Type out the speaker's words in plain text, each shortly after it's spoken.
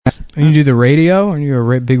And you do the radio? Are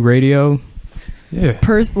you a big radio? Yeah.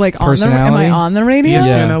 Personality? Am I on the radio?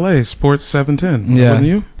 ESPN LA, Sports 710. Yeah. Wasn't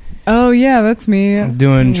you? Oh, yeah, that's me.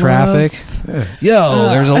 Doing traffic. Yeah. Yo,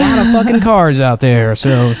 there's a lot of fucking cars out there,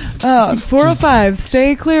 so... 405,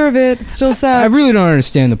 stay clear of it. It still sucks. I really don't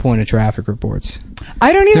understand the point of traffic reports.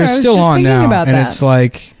 I don't either. They're I was still just on thinking now, about and that. it's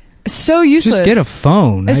like... So useless. Just get a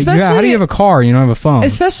phone. Especially, how do you have a car and you don't have a phone?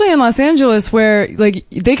 Especially in Los Angeles, where like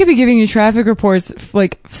they could be giving you traffic reports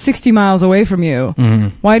like 60 miles away from you.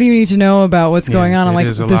 Mm-hmm. Why do you need to know about what's going on like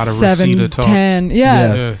the 7:10?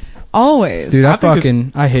 Yeah. Always. Dude,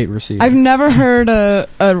 I hate receipts. I've never heard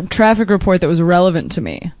a traffic report that was relevant to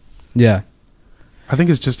me. Yeah. I think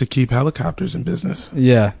it's just to keep helicopters in business.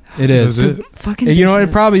 Yeah, it is. Fucking you know what?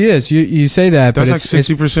 It probably is. You say that, that's but like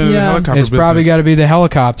 60% of the helicopter It's business. probably got to be the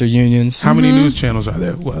helicopter unions. How many news channels are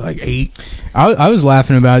there? What, like 8? I was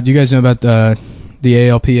laughing about. Do you guys know about the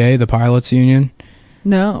ALPA, the pilots union?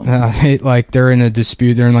 No. They're in a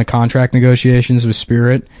dispute. They're in like contract negotiations with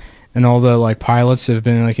Spirit, and all the like pilots have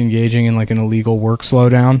been like engaging in like an illegal work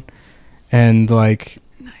slowdown, and like.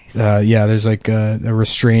 There's like a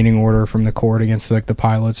restraining order from the court against like the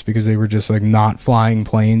pilots because they were just like not flying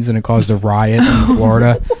planes and it caused a riot in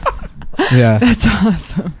Florida. Yeah, that's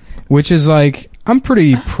awesome. Which is like, I'm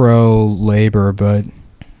pretty pro labor, but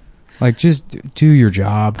like just do your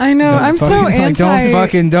job. I know. I'm so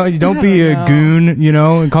anti. Don't be a goon, you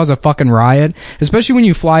know, and cause a fucking riot. Especially when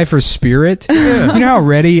you fly for Spirit. Yeah. You know how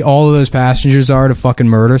ready all of those passengers are to fucking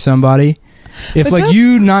murder somebody. If like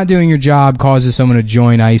you not doing your job causes someone to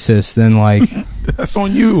join ISIS, then like that's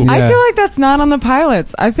on you. I feel like that's not on the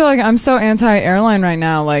pilots. I feel like I'm so anti-airline right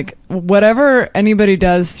now. Like whatever anybody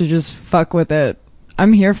does to just fuck with it,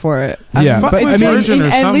 I'm here for it. Yeah, but I mean,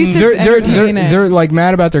 at least it's entertaining. They're like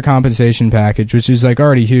mad about their compensation package, which is like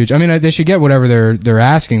already huge. I mean, they should get whatever they're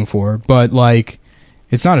asking for, but like.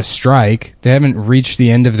 It's not a strike. They haven't reached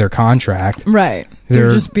the end of their contract. Right.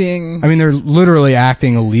 They're just being... I mean, they're literally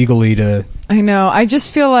acting illegally to... I know. I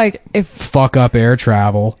just feel like if... Fuck up air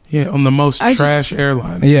travel. Yeah, on the most trash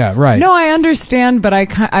airline. Yeah, right. No, I understand, but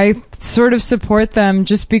I sort of support them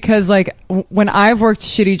just because, like, when I've worked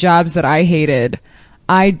shitty jobs that I hated,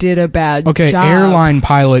 I did a bad job. Okay, airline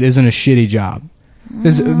pilot isn't a shitty job.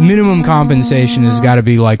 This minimum compensation has got to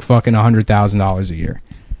be, like, fucking $100,000 a year.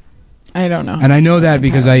 I don't know. And I know that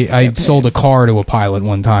because I sold a car to a pilot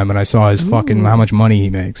one time and I saw his fucking how much money he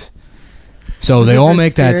makes. So they all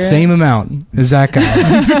make that same amount as that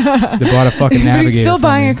guy. They bought a fucking Navigator. But he's still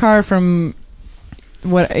buying a car from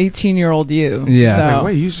 18-year-old you. Yeah. So. Like,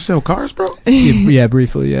 wait, you used to sell cars, bro? Yeah,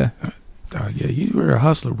 briefly, yeah. Yeah, you were a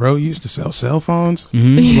hustler, bro. You used to sell cell phones.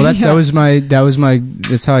 Mm-hmm. Well,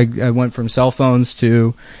 that's how I went from cell phones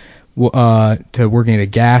to working at a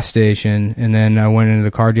gas station, and then I went into the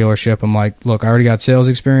car dealership. I'm like, look, I already got sales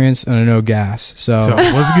experience and I know gas, so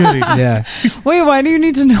what's good? Yeah. Wait, why do you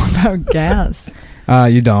need to know about gas?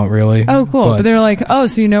 You don't really. Oh, cool. But they're like,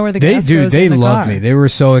 so you know where the gas goes. They loved me. They were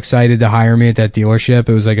so excited to hire me at that dealership.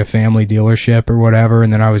 It was like a family dealership or whatever,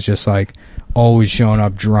 and then I was just like always showing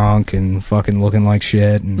up drunk and fucking looking like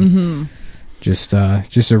shit, and just a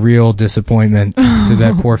real disappointment to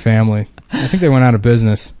that poor family. I think they went out of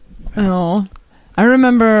business. Oh, I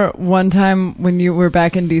remember one time when you were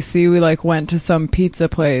back in DC, we like went to some pizza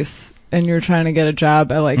place and you were trying to get a job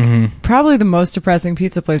at like probably the most depressing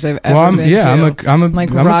pizza place I've ever been to. I'm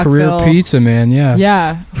a career pizza man. Yeah.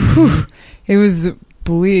 Yeah. Whew. It was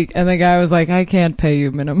bleak. And the guy was like, I can't pay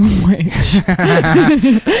you minimum wage.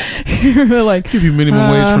 You were like, give you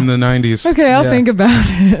minimum wage from the 90s. Okay, I'll think about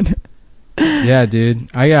it. Yeah, dude.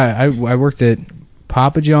 I worked at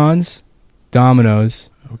Papa John's, Domino's.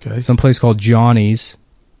 Okay. Some place called Johnny's,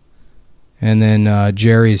 and then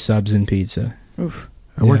Jerry's Subs and Pizza. Oof.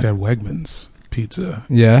 I worked at Wegmans Pizza.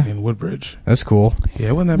 Yeah. In Woodbridge. That's cool. Yeah,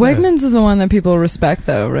 it wasn't that Wegmans bad. is the one that people respect,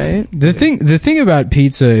 though, right? The thing about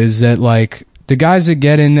pizza is that like the guys that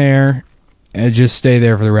get in there and just stay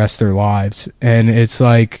there for the rest of their lives, and it's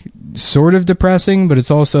like sort of depressing, but it's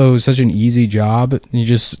also such an easy job. You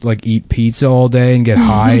just like eat pizza all day and get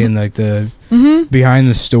high in like the behind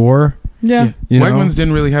the store. Yeah. Wegmans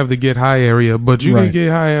didn't really have the get high area, but you could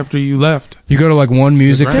get high after you left. You go to like one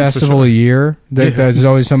music festival a year. There's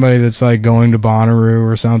always somebody that's like going to Bonnaroo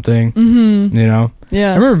or something. Mm-hmm. You know?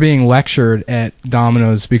 Yeah. I remember being lectured at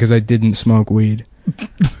Domino's because I didn't smoke weed.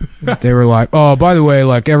 They were like, "Oh, by the way,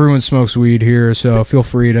 like everyone smokes weed here, so feel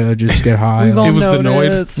free to just get high." We've all it was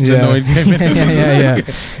noticed. the Noid came in. Yeah.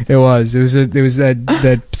 It was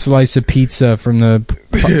that slice of pizza from the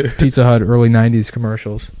Pizza Hut early '90s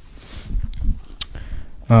commercials.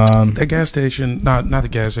 That gas station, not the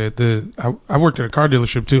gas station. I worked at a car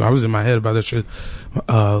dealership too. I was in my head about that shit.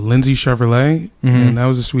 Lindsay Chevrolet, and that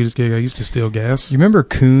was the sweetest gig. I used to steal gas. You remember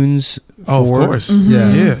Coons? Oh, of course.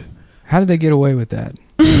 Yeah. How did they get away with that?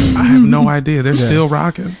 I have no idea. They're still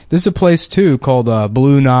rocking. There's a place too called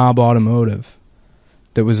Blue Knob Automotive.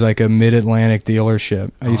 That was like a mid-Atlantic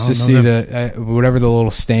dealership. I used to see whatever the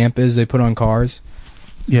little stamp is they put on cars.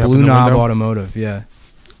 Yeah, Blue Knob Automotive. Yeah,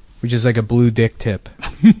 which is like a blue dick tip.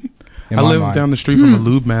 I live down the street from a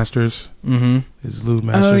Lube Masters. Mm-hmm. It's Lube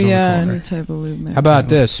Masters on the corner. Any type of Lube Masters. How about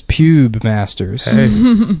this? Pube Masters. Hey.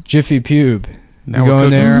 Jiffy Pube. Now you go in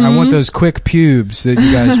there. I want those quick pubes that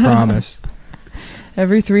you guys promised.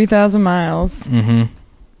 Every 3,000 miles. Mm-hmm.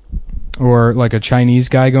 Or like a Chinese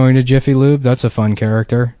guy going to Jiffy Lube. That's a fun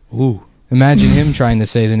character. Ooh. Imagine him trying to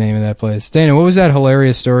say the name of that place. Dana, what was that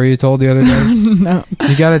hilarious story you told the other day? No.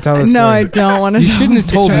 You got to tell us. No, I don't want to. You shouldn't have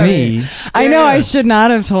told me. I know I should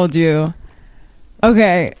not have told you.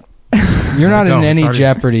 Okay. You're not in any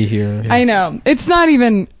jeopardy here. Yeah. I know. It's not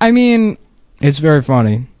even, I mean. It's very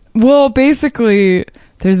funny. Well, basically,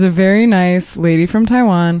 there's a very nice lady from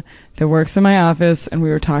Taiwan that works in my office, and we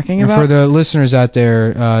were talking about... For the listeners out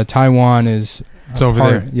there, Taiwan is... It's over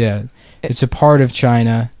there. Yeah. It's a part of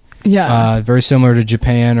China. Yeah. Very similar to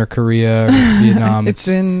Japan or Korea or Vietnam. It's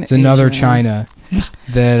another China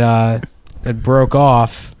that broke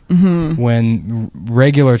off when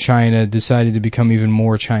regular China decided to become even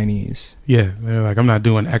more Chinese. Yeah. They're like, I'm not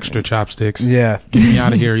doing extra chopsticks. Yeah. Get me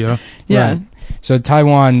out of here, yo. Yeah. Right. So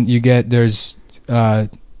Taiwan, they get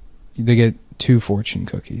 2 fortune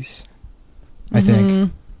cookies. I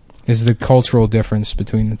think is the cultural difference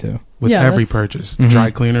between the two. With every purchase, dry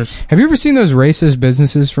cleaners. Have you ever seen those racist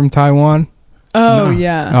businesses from Taiwan? Oh, no.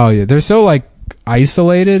 Yeah. Oh, yeah. They're so like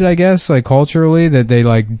isolated, I guess, like culturally, that they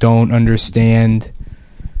like don't understand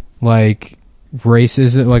like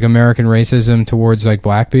racism, like American racism towards like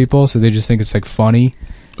black people. So they just think it's like funny.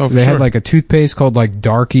 Oh, so they had like a toothpaste called like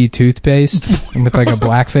Darky toothpaste with like a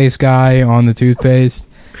blackface guy on the toothpaste.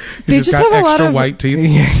 They just got have a lot extra of white teeth.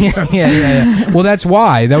 Yeah. Well, that's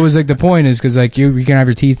why. That was like the point is because like you can have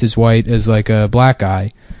your teeth as white as like a black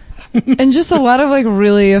guy. And just a lot of like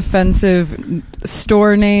really offensive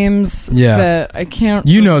store names that I can't...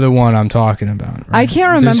 You know the one I'm talking about, right? I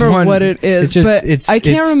can't remember what it is, but I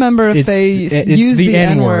can't remember if they use the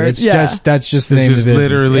N-word. It's that's just the name of it.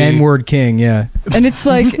 Literally N-word king, yeah. And it's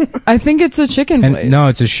like, I think it's a chicken place. No,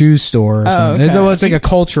 it's a shoe store or something. Okay. It's like a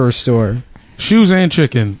culture store. Shoes and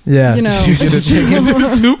chicken. Yeah. You know. Shoes and chicken.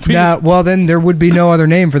 2 pieces. Now, well, then there would be no other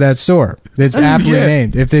name for that store. It's aptly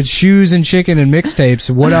named. If it's shoes and chicken and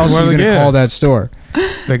mixtapes, what else are you going to call that store?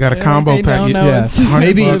 They got a combo pack.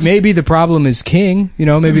 Maybe the problem is king. You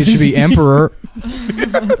know, maybe it should be emperor.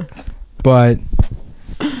 But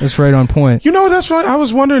that's right on point. You know, that's right. I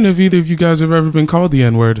was wondering if either of you guys have ever been called the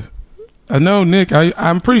N-word. I know, Nick,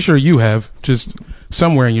 I'm pretty sure you have, just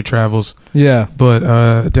somewhere in your travels. Yeah.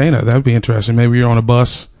 But Dana, that would be interesting. Maybe you're on a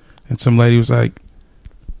bus and some lady was like...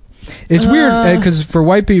 It's weird, because for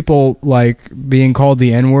white people, like, being called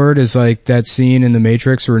the N-word is like that scene in The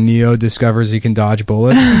Matrix where Neo discovers he can dodge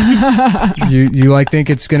bullets. you like,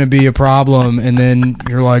 think it's going to be a problem, and then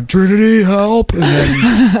you're like, Trinity, help! And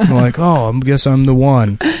then you're like, oh, I guess I'm the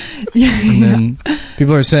one. And then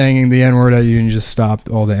people are saying the N-word at you, and you just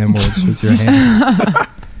stop all the N-words with your hand.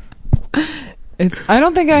 I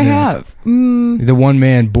don't think I have. The one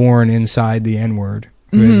man born inside the N-word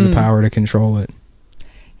who has the power to control it.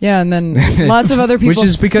 Yeah, and then lots of other people. Which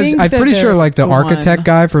is because I'm pretty sure, like the architect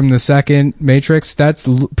guy from the second Matrix,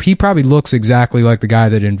 he probably looks exactly like the guy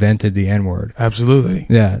that invented the N-word. Absolutely.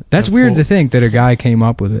 Yeah, that's weird to think that a guy came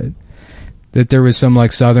up with it. That there was some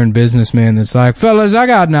like Southern businessman that's like, fellas, I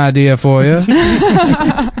got an idea for you.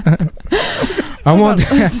 I want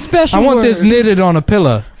this knitted on a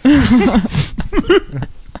pillow.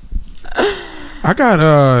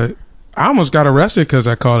 I almost got arrested because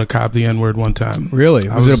I called a cop the N-word one time. Really?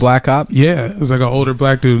 Was it a black cop? Yeah, it was like an older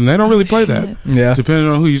black dude, and they don't really play that. Yeah.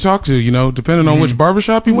 Depending on who you talk to, you know, depending on which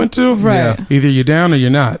barbershop you went to. Right. Yeah. Either you're down or you're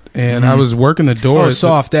not. And I was working the door. Oh,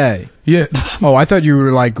 soft A. Yeah. Oh, I thought you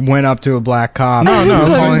were like went up to a black cop. No.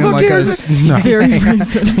 Calling him like very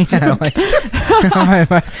racist. Yeah, like,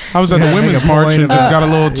 I was at the women's march and just got a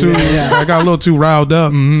little too. I got a little too riled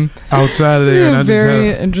up outside of there, and I very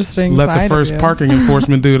just interesting. Let the first parking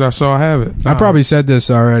enforcement dude I saw have it. I probably said this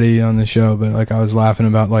already on the show, but like I was laughing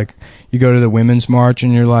about like you go to the women's march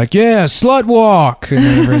and you're like, yeah, slut walk, and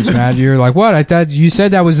everyone's mad. You're like, what? I thought you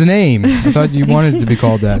said that was the name. I thought you wanted it to be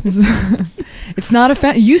called that. It's not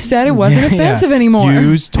offensive. You said it wasn't offensive anymore.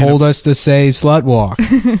 You told us to say slut walk.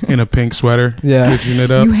 In a pink sweater. Yeah. Pitching it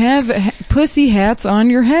up. You have pussy hats on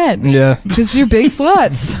your head. Yeah. Because you're big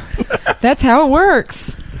sluts. That's how it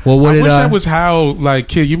works. Well, what I wish that was how, like,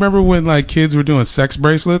 kid. You remember when, like, kids were doing sex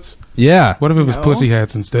bracelets? Yeah. What if it was pussy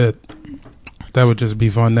hats instead? That would just be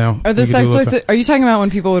fun now. Are the sex bracelets? Are you talking about when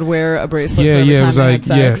people would wear a bracelet? Yeah, for every yeah. It time was they like,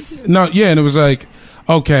 had sex? and it was like,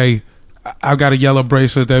 okay, I've got a yellow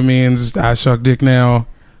bracelet. That means I suck dick now.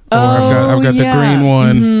 Or I've got the green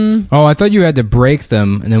one. Mm-hmm. Oh, I thought you had to break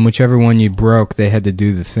them, and then whichever one you broke, they had to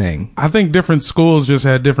do the thing. I think different schools just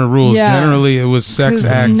had different rules. Yeah. Generally, it was sex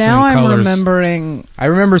acts now and I'm colors. remembering. I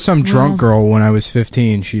remember some drunk girl when I was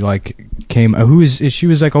 15. She like came. She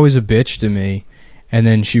was like always a bitch to me, and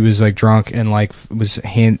then she was like drunk and like was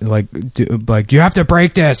like you have to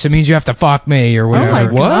break this. It means you have to fuck me or whatever.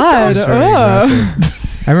 Oh my god! It was very aggressive.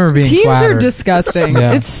 I remember being Teens flattered. are disgusting.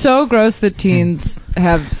 Yeah. It's so gross that teens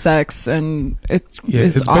have sex, and it's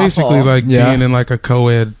awful. Basically like being in like a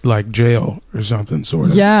co-ed like jail or something,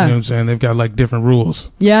 sort of. Yeah. You know what I'm saying? They've got like different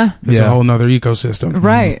rules. Yeah. It's a whole nother ecosystem.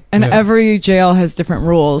 Right. And every jail has different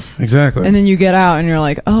rules. Exactly. And then you get out and you're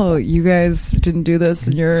like, oh, you guys didn't do this,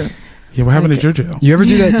 and you're... Yeah, what happened at your jail? You ever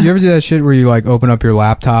do that? You ever do that shit where you like open up your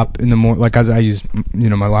laptop in the morning? Like, I use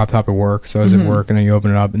my laptop at work, so I was at work and then you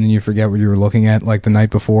open it up and then you forget what you were looking at like the night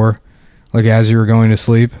before, like as you were going to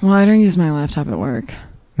sleep. Well, I don't use my laptop at work.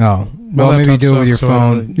 Oh, well, maybe do it with your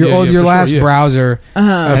phone. Your last browser.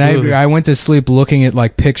 And I went to sleep looking at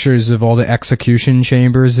like pictures of all the execution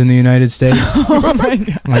chambers in the United States. Oh my god!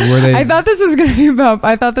 Like, where they? I thought this was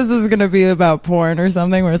gonna be about porn or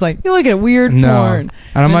something. Where it's like you look at weird porn,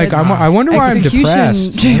 and I'm like, I wonder why I'm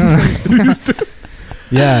depressed.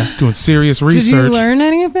 Yeah, doing serious research. Did you learn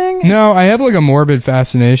anything? No, I have like a morbid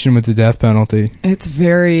fascination with the death penalty. It's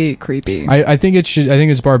very creepy. I think it should. I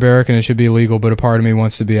think it's barbaric and it should be illegal. But a part of me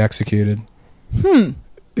wants to be executed.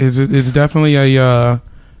 It's definitely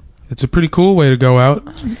it's a pretty cool way to go out.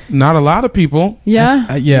 Not a lot of people. Yeah.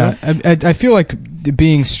 I feel like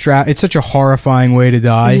being strapped. It's such a horrifying way to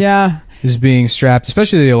die. Yeah. Is being strapped,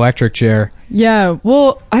 especially the electric chair. Yeah.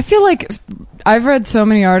 Well, I feel like I've read so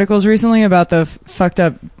many articles recently about the fucked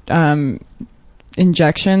up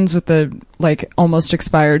injections with the like almost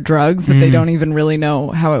expired drugs that they don't even really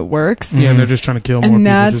know how it works. Yeah, and they're just trying to kill more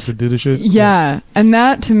people just to do the shit. Yeah, and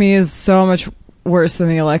that to me is so much worse than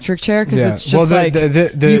the electric chair because it's just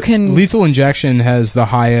you can lethal injection has the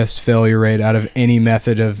highest failure rate out of any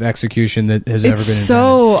method of execution that has ever been invented.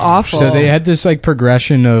 So awful. So they had this like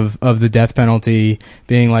progression of the death penalty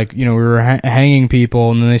being like, we were hanging people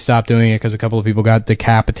and then they stopped doing it because a couple of people got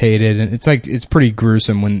decapitated, and it's like it's pretty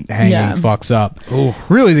gruesome when hanging fucks up. Ooh.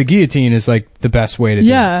 Really, the guillotine is like the best way to do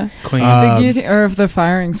it. Clean. The guillotine or the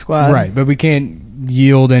firing squad, right? But we can't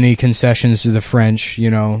yield any concessions to the French.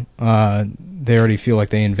 They already feel like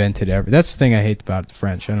they invented everything. That's the thing I hate about the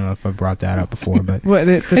French. I don't know if I brought that up before, but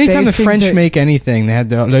anytime the French make anything, they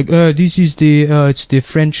had to this is it's the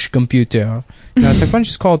French computer. No, it's like, why don't you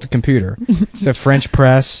just call it the computer? It's a French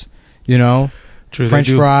press, True,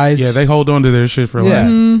 French fries. Yeah, they hold on to their shit for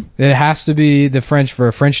life. It has to be the French for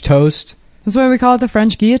a French toast. That's why we call it the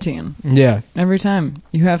French guillotine. Yeah. Every time.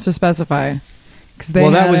 You have to specify.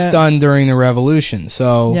 That was done during the Revolution,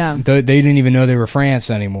 so they didn't even know they were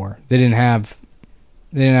France anymore. They didn't have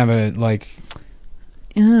a like,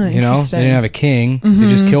 they didn't have a king. They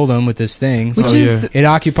just killed him with this thing. Which so is, it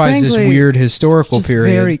occupies this weird historical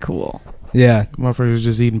period. Very cool. Yeah, motherfuckers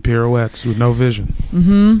just eating pirouettes with no vision.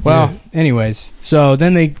 Well, anyways, so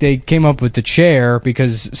then they came up with the chair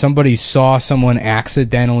because somebody saw someone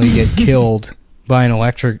accidentally get killed by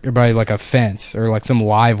like a fence or like some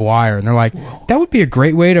live wire, and they're like, that would be a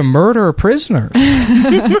great way to murder a prisoner.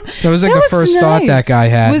 That was like the first thought that guy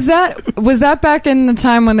had. Was that back in the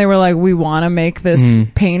time when they were like, we want to make this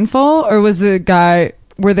painful, or was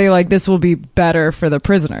were they like, this will be better for the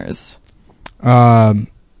prisoners?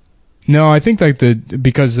 No, I think like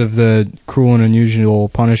because of the cruel and unusual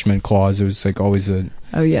punishment clause, it was like always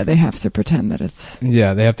they have to pretend that it's...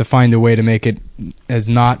 Yeah, they have to find a way to make it as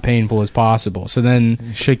not painful as possible. So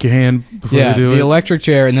then... Shake your hand before you do it. The electric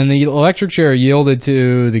chair, and then the electric chair yielded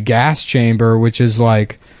to the gas chamber, which is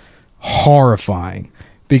like horrifying.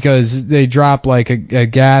 Because they drop like a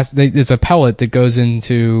gas... it's a pellet that goes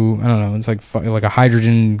into... I don't know, it's like a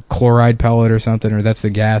hydrogen chloride pellet or something, or that's the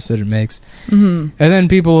gas that it makes. And then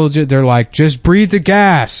people, they're like, just breathe the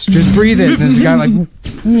gas. Just breathe it. And this guy like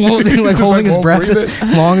holding his breath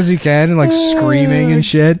as long as he can and like screaming and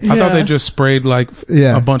shit. I thought they just sprayed like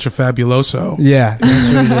a bunch of Fabuloso. Yeah,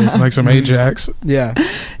 that's what it is. Like some Ajax. Yeah.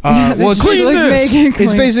 Well,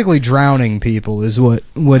 it's basically drowning people is what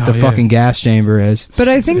the fucking gas chamber is. But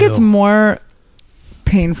I think it's more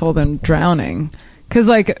painful than drowning. Because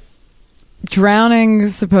like drowning,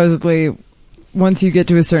 supposedly, once you get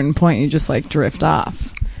to a certain point, you just like drift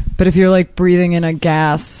off. But if you're like breathing in a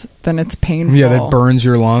gas, then it's painful. Yeah, that burns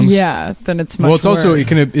your lungs. Yeah, then it's much it's worse. also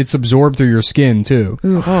it's absorbed through your skin too.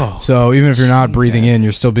 Oh. So even if you're not breathing in,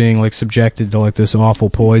 you're still being like subjected to like this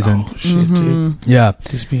awful poison. Oh shit, dude. Yeah,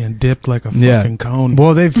 just being dipped like a fucking cone.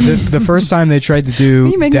 Well, the first time they tried to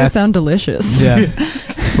do you make that sound delicious. Yeah.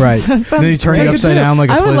 Right. Then you turn it upside down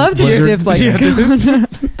like a I would love to get dipped like a cone.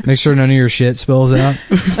 Make sure none of your shit spills out.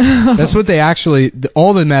 That's what they actually.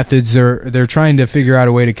 All the methods they're trying to figure out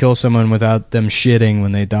a way to kill someone without them shitting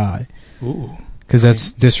when they die. Ooh. Because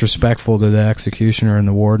that's disrespectful to the executioner and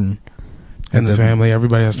the warden and the family.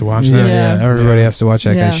 Everybody has to watch that. Yeah, everybody has to watch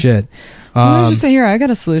that guy's shit. Just say, here, I got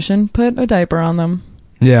a solution. Put a diaper on them.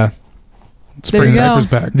 Yeah. Let's bring diapers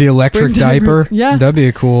back. The electric diaper. Yeah. That'd be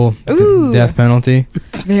a cool death penalty.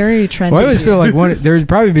 Very trendy. Well, I always feel like there'd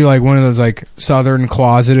probably be like one of those like southern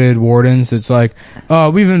closeted wardens that's like,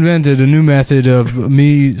 we've invented a new method of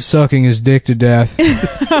me sucking his dick to death.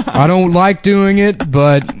 I don't like doing it,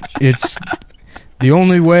 but it's the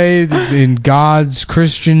only way in God's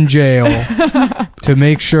Christian jail to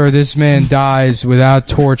make sure this man dies without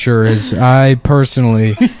torture is I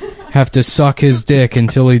personally have to suck his dick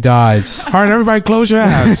until he dies. All right, everybody close your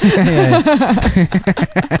eyes.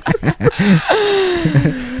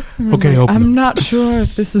 Okay, open I'm not sure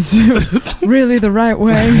if this is really the right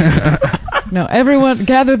way. No, everyone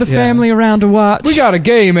gather the family around to watch. We got a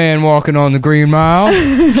gay man walking on the Green Mile.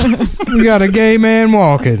 We got a gay man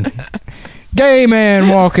walking. Gay man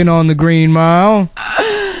walking on the Green Mile.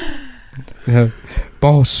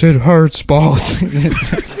 Boss, it hurts, boss.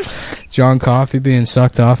 John Coffey being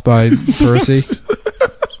sucked off by Percy.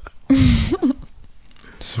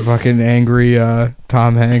 It's fucking angry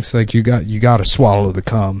Tom Hanks, like you got to swallow the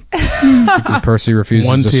cum. Because Percy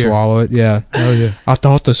refuses to swallow it. Yeah. Oh yeah. I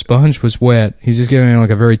thought the sponge was wet. He's just giving him like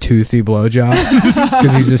a very toothy blowjob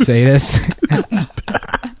because he's a sadist.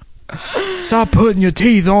 Stop putting your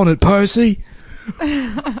teeth on it, Percy.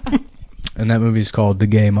 And that movie's called The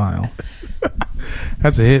Gay Mile.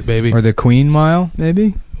 That's a hit, baby. Or The Queen Mile,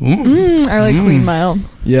 maybe? I like Queen Mile.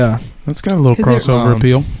 Yeah. That's got a little crossover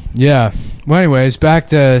appeal. Yeah. Well, anyways, back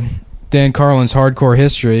to Dan Carlin's hardcore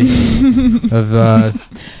history of...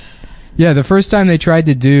 the first time they tried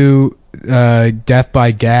to do death by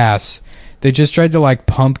gas, they just tried to, like,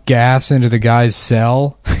 pump gas into the guy's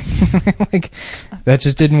cell. Like, that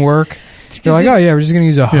just didn't work. They're like, oh yeah, we're just gonna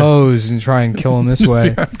use a hose and try and kill him this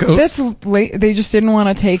way. That's late. They just didn't want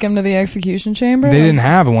to take him to the execution chamber. They didn't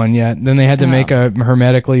have one yet. Then they had to make a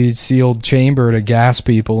hermetically sealed chamber to gas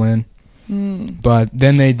people in. But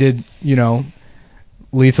then they did,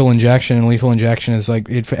 lethal injection. And lethal injection is like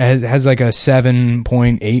it has like a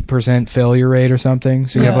 7.8% failure rate or something.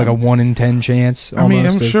 So you have like a 1 in 10 chance. I mean,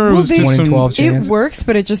 I'm sure it was 1 in 12 chance. It works,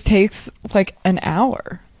 but it just takes like an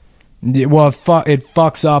hour. Yeah, well, it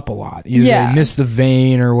fucks up a lot. Either they miss the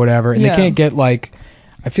vein or whatever, and they can't get like.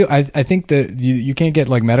 I think that you can't get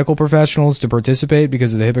like medical professionals to participate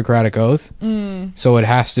because of the Hippocratic Oath. So it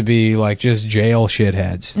has to be like just jail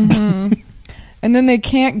shitheads. And then they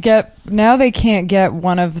can't get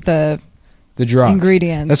one of the drugs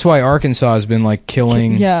ingredients. That's why Arkansas has been like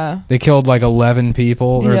killing. Yeah, they killed like 11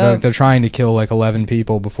 people, or they're trying to kill like 11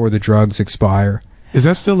 people before the drugs expire. Is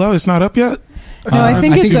that still up? It's not up yet. No, I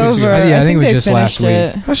think it's over. I think it was just last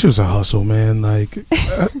week. That shit was a hustle, man. Like,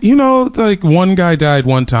 like one guy died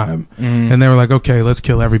one time, and they were like, okay, let's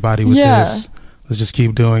kill everybody with this. Let's just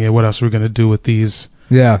keep doing it. What else are we going to do with these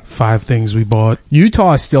 5 things we bought?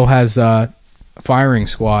 Utah still has a firing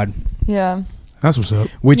squad. Yeah. That's what's up.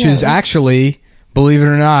 Which is actually... Believe it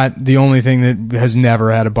or not, the only thing that has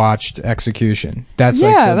never had a botched execution. That's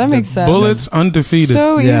that makes sense. Bullets undefeated.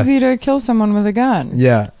 So easy to kill someone with a gun.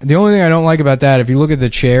 Yeah. The only thing I don't like about that, if you look at the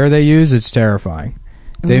chair they use, it's terrifying.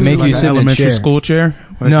 They make you sit in a elementary school chair.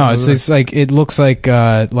 No, it's like it looks like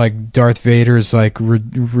Darth Vader's like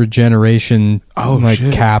regeneration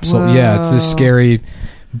capsule. Whoa. Yeah, it's this scary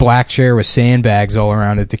black chair with sandbags all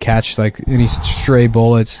around it to catch like any stray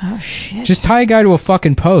bullets. Oh shit! Just tie a guy to a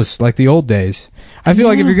fucking post like the old days. I feel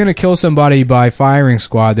like if you're going to kill somebody by firing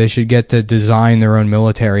squad, they should get to design their own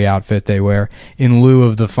military outfit they wear in lieu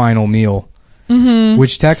of the final meal,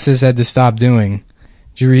 which Texas had to stop doing.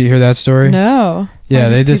 Did you hear that story? No. Yeah,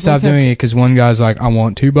 they just stopped doing it because one guy's like, I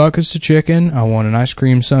want 2 buckets of chicken, I want an ice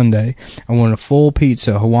cream sundae, I want a full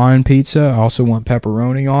pizza, Hawaiian pizza, I also want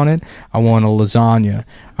pepperoni on it, I want a lasagna,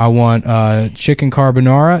 I want chicken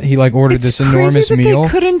carbonara. He like ordered this enormous meal. They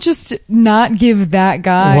couldn't just not give that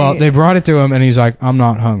guy. Well, they brought it to him and he's like, I'm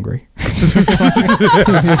not hungry. He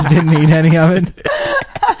just didn't eat any of it.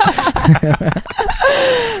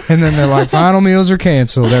 And then they're like, final meals are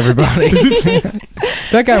canceled, everybody.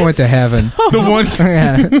 That guy went to heaven.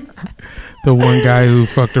 The one guy who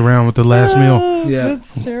fucked around with the last meal. Yeah,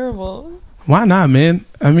 that's terrible. Why not, man?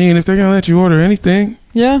 I mean, if they're gonna let you order anything,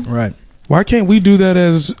 yeah, right. Why can't we do that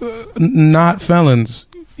as not felons?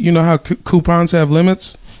 You know how coupons have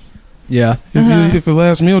limits. Yeah. If a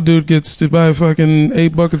last meal dude gets to buy fucking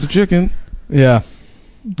 8 buckets of chicken, yeah,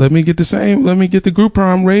 let me get the same. Let me get the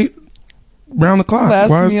Groupon rate round the clock.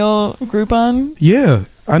 Last meal Groupon. Yeah,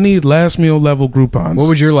 I need last meal level Groupons. What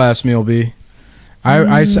would your last meal be? I'm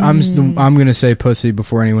gonna say pussy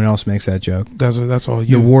before anyone else makes that joke. That's all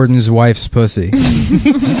you. The warden's wife's pussy.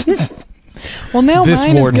 Well, now this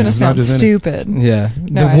mine is gonna sound stupid. Yeah,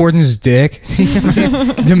 no, the warden's dick.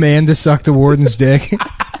 Demand to suck the warden's dick.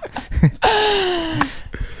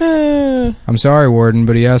 I'm sorry, warden,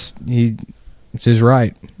 but it's his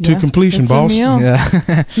right. To completion, boss.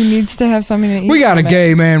 Yeah, he needs to have something to eat. We got a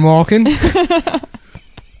gay man walking.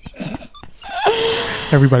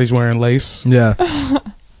 Everybody's wearing lace. Yeah. I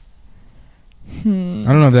don't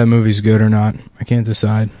know if that movie's good or not. I can't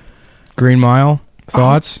decide. Green Mile,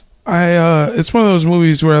 thoughts? It's one of those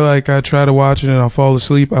movies where like I try to watch it and I'll fall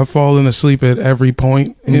asleep. I've fallen asleep at every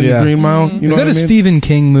point in Green Mile. You know Is that a Stephen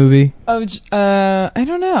King movie? Oh, I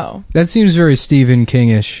don't know. That seems very Stephen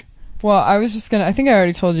King-ish. Well, I was just I think I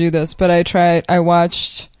already told you this, but I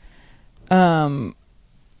watched, what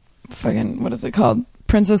is it called?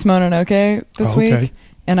 Princess Mononoke this week,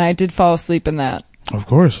 and I did fall asleep in that. Of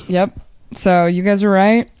course. Yep. So you guys are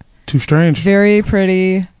right. Too strange. Very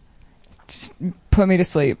pretty. Just put me to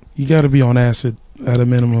sleep. You got to be on acid at a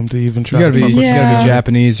minimum to even try. You got to be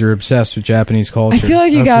Japanese or obsessed with Japanese culture. I feel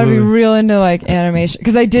like you got to be real into like animation,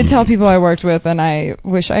 because I did tell people I worked with, and I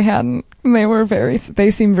wish I hadn't.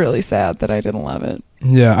 They seemed really sad that I didn't love it.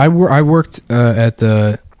 Yeah, I worked at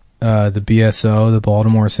the BSO, the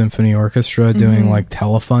Baltimore Symphony Orchestra, doing like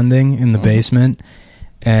telefunding in the basement,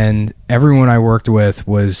 and everyone I worked with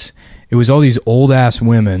was all these old ass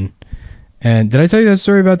women. And did I tell you that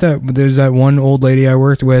story about that? There's that one old lady I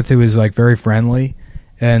worked with who was like very friendly,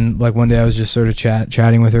 and like one day I was just sort of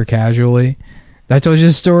chatting with her casually. I told you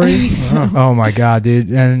this story? So. Oh my God, dude.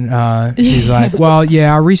 And she's like, well,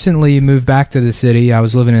 yeah, I recently moved back to the city. I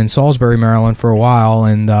was living in Salisbury, Maryland for a while,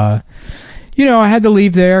 and I had to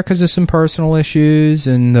leave there because of some personal issues,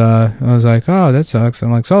 and I was like, oh, that sucks.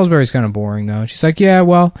 I'm like, Salisbury's kind of boring, though. And she's like, yeah,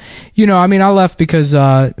 well, I left because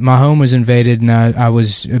my home was invaded, and I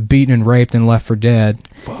was beaten and raped and left for dead.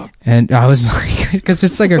 Fuck. And I was like, because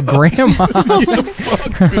it's like a grandma.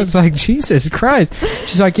 I was like, Jesus Christ.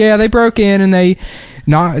 She's like, yeah, they broke in, and they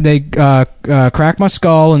cracked my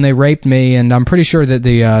skull, and they raped me, and I'm pretty sure that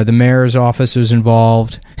the mayor's office was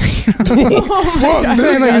involved. I'm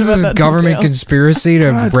saying like this is a government conspiracy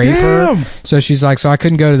to rape her. So she's like, so I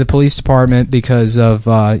couldn't go to the police department because of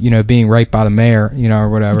being raped by the mayor, or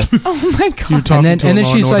whatever. Oh my God. And then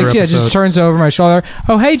she's like, just turns over my shoulder.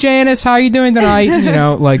 Oh, hey Janice, how you doing tonight?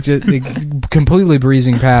 Like just completely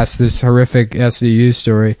breezing past this horrific SVU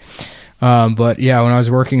story. But yeah, when I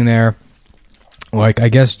was working there, like I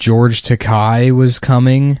guess George Takei was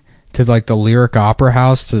coming to like the Lyric Opera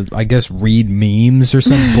House to, I guess, read memes or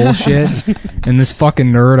some bullshit. And this fucking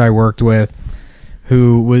nerd I worked with,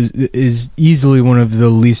 who is easily one of the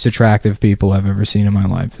least attractive people I've ever seen in my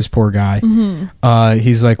life. This poor guy.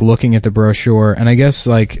 He's like looking at the brochure, and I guess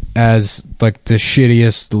like as like the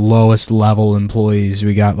shittiest, lowest level employees,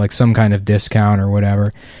 we got like some kind of discount or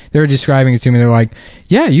whatever. They were describing it to me. They're like,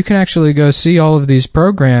 yeah, you can actually go see all of these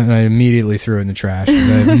programs. And I immediately threw it in the trash. I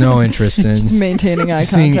have no interest in just maintaining eye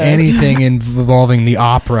seeing contact. anything involving the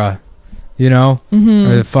opera, or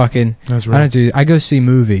the fucking. That's right. I go see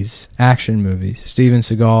movies, action movies, Steven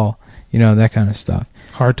Seagal, that kind of stuff.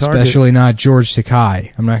 Hard target. Especially not George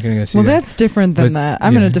Takei. I'm not going to go see that. Well, that's different than that.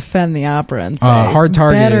 I'm going to defend the opera and say Hard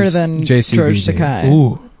Target better is than JCVD. George Takei.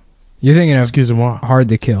 Ooh. You're thinking of Excusez-moi. Hard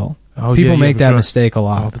to Kill. Oh, People make that mistake a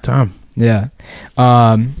lot. All the time. Yeah.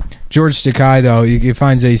 George Takei, though, he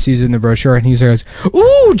finds that he sees it in the brochure, and he says,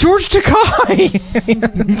 ooh, George Takei!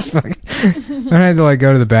 I had to, like,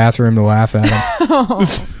 go to the bathroom to laugh at him.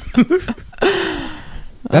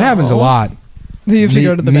 That happens a lot. Do you have to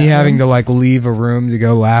go to the bathroom? Me having to, like, leave a room to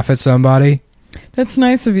go laugh at somebody. That's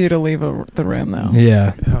nice of you to leave the room, though.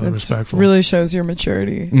 Yeah. That really shows your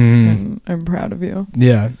maturity, and I'm proud of you.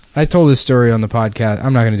 Yeah. I told this story on the podcast.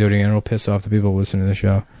 I'm not going to do it again. It'll piss off the people who listen to the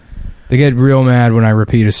show. They get real mad when I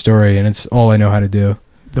repeat a story, and it's all I know how to do.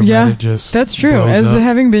 That's true. As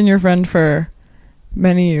having been your friend for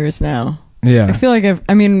many years now, I feel like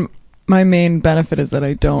my main benefit is that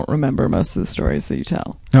I don't remember most of the stories that you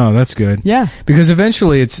tell. Oh, that's good. Yeah. Because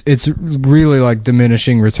eventually it's really like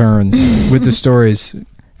diminishing returns with the stories.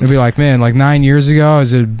 It'd be like, man, like 9 years ago, I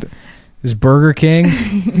was at this Burger King,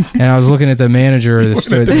 and I was looking at the manager of the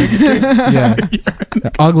store.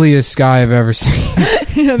 The ugliest guy I've ever seen.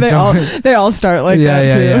 Yeah, they all start like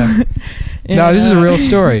that too. Yeah. No, this is a real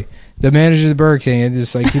story. The manager of the Burger King, it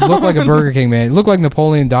just like he looked like a Burger King man. He looked like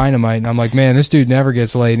Napoleon Dynamite, and I'm like, man, this dude never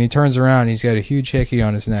gets laid. And he turns around, and he's got a huge hickey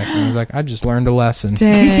on his neck, and I was like, I just learned a lesson.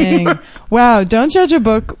 Dang! Wow! Don't judge a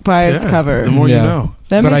book by its cover. The more you know.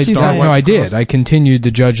 That makes you think. No, I did. I continued to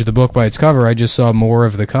judge the book by its cover. I just saw more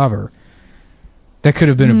of the cover. That could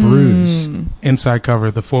have been a bruise. Inside cover,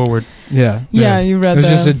 the forward. Yeah. You read. It was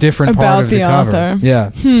just a different part of the cover. Author. Yeah.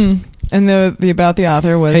 And the about the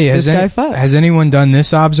author was this guy fucks. Has anyone done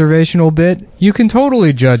this observational bit? You can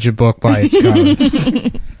totally judge a book by its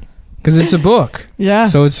cover. Because it's a book. Yeah.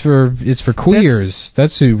 So it's for queers.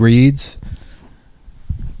 That's who reads.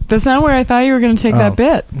 That's not where I thought you were going to take that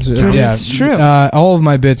bit. Yeah. It's true. All of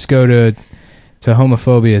my bits go to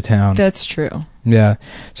Homophobia Town. That's true. Yeah.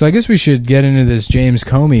 So I guess we should get into this James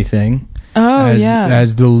Comey thing. Oh,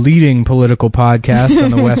 as the leading political podcast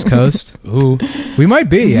on the West Coast. Ooh. We might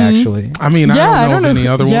be, actually. I mean, I don't know of any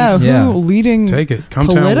other ones. Who leading Take it. Come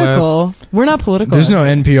political. West. We're not political. There's no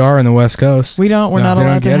NPR on the West Coast. We're not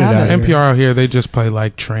allowed to have it. NPR out here, they just play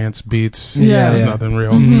like trance beats. Yeah. There's nothing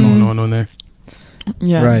real going on there.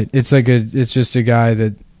 Yeah. Right. It's just a guy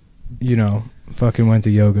that, fucking went to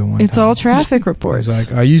yoga one time. It's all traffic reports. He's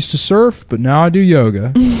like, I used to surf, but now I do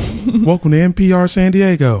yoga. Welcome to NPR San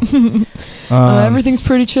Diego. Everything's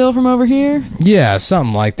pretty chill from over here. Yeah,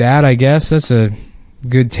 something like that, I guess. That's a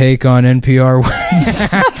good take on NPR West.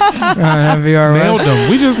 Nailed them.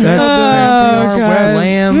 We just nailed the NPR West.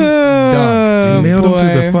 Slam dunk. Nailed them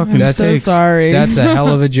to the fucking I'm so sorry. That's a hell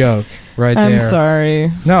of a joke. Right there. I'm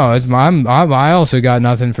sorry. No, I also got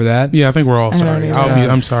nothing for that. Yeah, I think we're all sorry.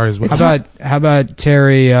 I'm sorry as well. How about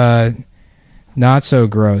Terry? Not so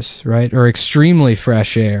gross, right? Or extremely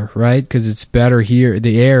fresh air, right? Because it's better here.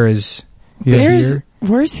 The air is here.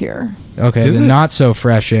 Worse here. Okay, is the it? not so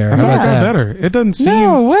fresh air. How about that? Better. It doesn't seem.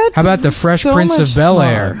 No, what? How about the Fresh Prince of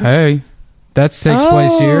Bel-Air? Hey, that takes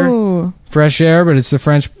place here. Fresh air, but it's the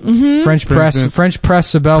French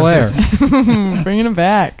press of Bel-Air. Bringing it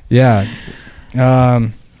back. Yeah.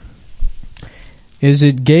 Is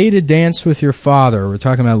it gay to dance with your father? We're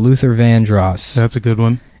talking about Luther Vandross. That's a good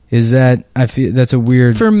one. Is that, I feel that's a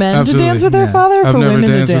weird... For men to dance with their father? Or for women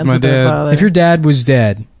to dance with their father? If your dad was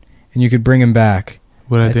dead and you could bring him back,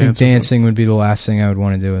 I think dancing would be the last thing I would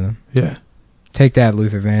want to do with him. Yeah. Take that,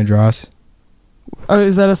 Luther Vandross. Oh,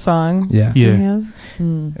 is that a song? Yeah.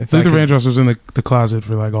 Luther Vandross was in the closet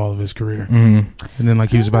for like all of his career. And then like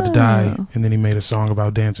he was about to die, and then he made a song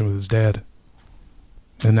about dancing with his dad.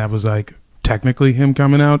 And that was like technically him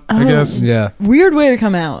coming out, I guess. Yeah. Weird way to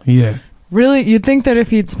come out. Yeah. Really, you'd think that if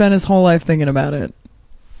he'd spent his whole life thinking about it,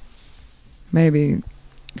 maybe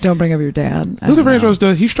don't bring up your dad. Luther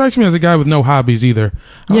Vandross he strikes me as a guy with no hobbies either.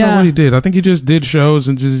 I don't know what he did. I think he just did shows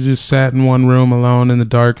and just sat in one room alone in the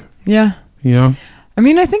dark. Yeah. You know? I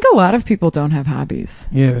mean, I think a lot of people don't have hobbies.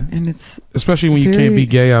 Yeah. And it's especially when you can't be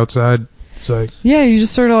gay outside. It's like, yeah, you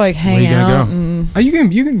just sort of like hang out. Go? You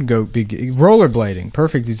can go be gay. Rollerblading,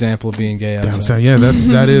 perfect example of being gay outside. Yeah,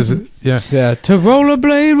 that is it. Yeah. Yeah, to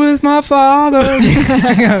rollerblade with my father.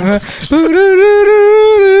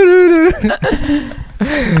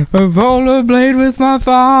 Rollerblade with my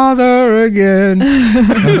father again.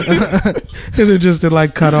 And they're just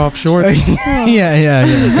like cut off shorts.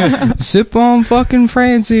 yeah. Sip on fucking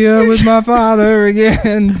Francia with my father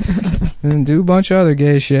again. And do a bunch of other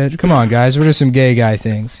gay shit. Come on, guys. What are some gay guy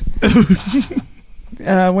things?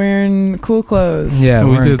 Wearing cool clothes. Yeah,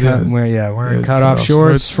 wearing cut off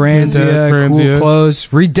shorts, Franzia, cool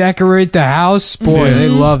clothes, redecorate the house. Boy, they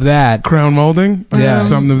love that. Crown molding. Yeah,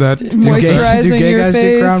 something of that. Do gay guys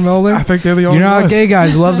do crown molding? I think they're the only ones. You know how gay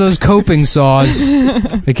guys love those coping saws.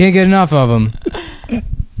 They can't get enough of them.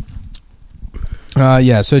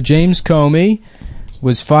 So James Comey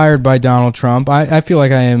was fired by Donald Trump. I feel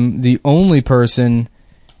like I am the only person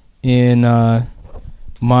in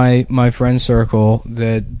my friend circle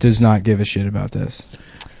that does not give a shit about this.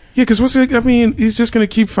 Yeah, because he's just going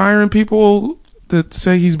to keep firing people that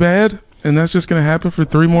say he's bad, and that's just going to happen for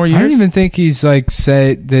 3 more years? I don't even think he's like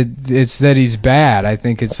say that it's that he's bad. I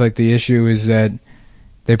think it's like the issue is that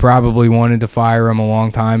they probably wanted to fire him a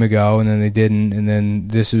long time ago, and then they didn't, and then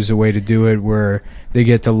this was a way to do it where they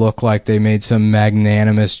get to look like they made some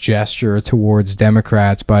magnanimous gesture towards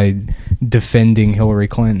Democrats by defending Hillary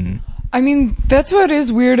Clinton. I mean, that's what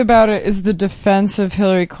is weird about it, is the defense of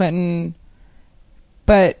Hillary Clinton,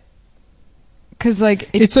 but because like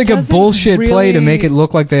it's like a bullshit play to make it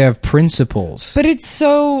look like they have principles. But it's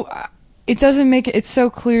so it doesn't make it. It's so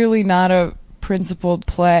clearly not a principled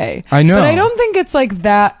play. I know, but I don't think it's like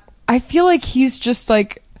that. I feel like he's just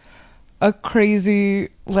like a crazy,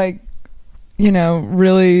 like, you know,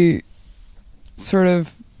 really sort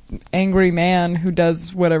of angry man who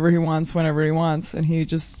does whatever he wants whenever he wants, and he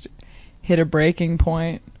just hit a breaking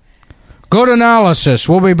point. Good analysis.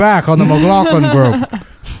 We'll be back on the McLaughlin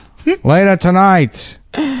Group later tonight.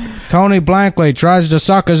 Tony Blankley tries to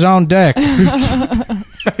suck his own dick.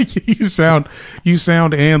 you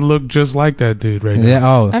sound and look just like that dude right now. Yeah.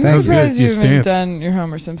 Oh, I'm surprised you haven't done your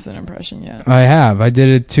Homer Simpson impression yet. I have. I did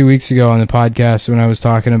it 2 weeks ago on the podcast when I was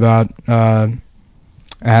talking about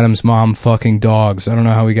Adam's mom fucking dogs. I don't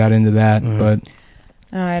know how we got into that, but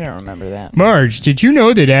I don't remember that. Marge, did you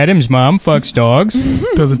know that Adam's mom fucks dogs?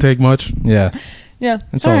 Doesn't take much. Yeah. Yeah,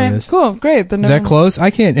 that's all it is. Cool, great. Then is that close?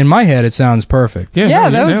 I can't. In my head, it sounds perfect.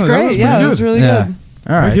 Yeah, that was great. That was really good.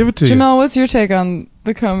 All right, I'll give it to you. Jamel, what's your take on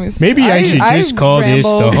the Comey? Maybe I should just call this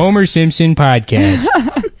the Homer Simpson podcast.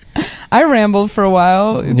 I rambled for a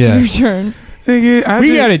while. It's your turn. We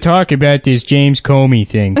got to talk about this James Comey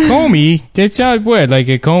thing. Comey? That's not what? Like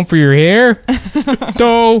a comb for your hair?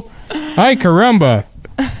 Do. Ay caramba.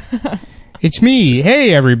 It's me.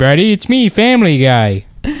 Hey, everybody. It's me, Family Guy.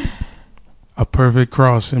 A perfect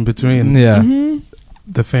cross in between. Yeah.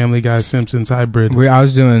 The Family Guy Simpsons hybrid. I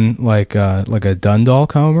was doing like a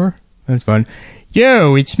Dundalk Homer. That's fun.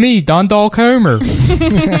 Yo, it's me, Dundalk Homer. Is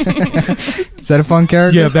that a fun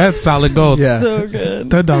character? Yeah, that's solid gold. Yeah. So good.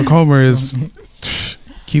 Dundalk Homer is...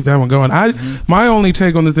 Keep that one going. My only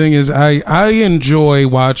take on the thing is I enjoy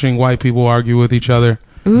watching white people argue with each other.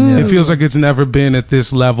 Ooh. It feels like it's never been at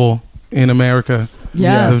this level in America.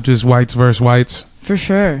 Yeah. Of just whites versus whites. For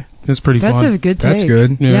sure. It's pretty fun. That's a good take. That's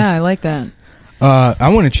good. Yeah, I like that. I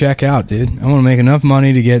want to check out, dude. I want to make enough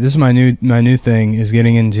money to get... This is my new thing, is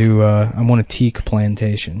getting into... I want a teak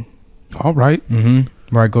plantation. All right.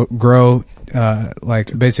 Mm-hmm. Where I grow...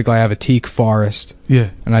 like, basically I have a teak forest.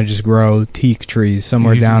 Yeah. And I just grow teak trees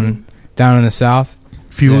somewhere down in the south.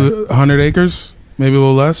 Few 100 acres? Maybe a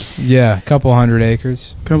little less? Yeah, a couple 100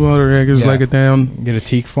 acres. Couple 100 acres, like it down. Get a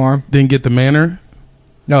teak farm. Then get the manor?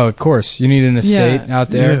 No, of course. You need an estate out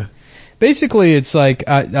there. Yeah. Basically, it's like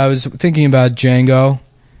I was thinking about Django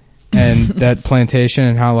and that plantation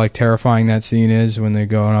and how like terrifying that scene is when they're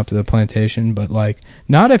going up to the plantation. But like,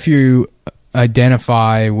 not if you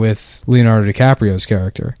identify with Leonardo DiCaprio's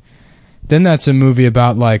character. Then that's a movie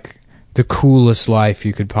about like the coolest life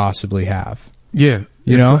you could possibly have. Yeah.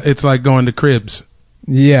 You know? It's like going to cribs.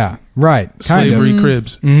 Yeah, right. Slavery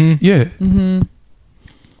cribs. Mm-hmm. Yeah. Mm-hmm.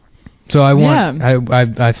 So I want,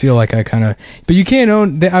 I feel like I kind of, but you can't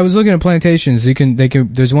own. I was looking at plantations.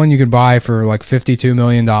 There's one you could buy for like $52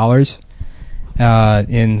 million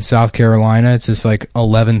in South Carolina. It's this like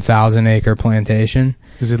 11,000 acre plantation.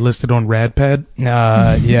 Is it listed on RadPad?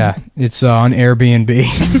 Yeah, it's on Airbnb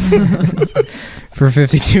for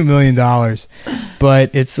 $52 million.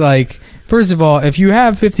 But it's like, first of all, if you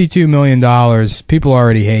have $52 million, people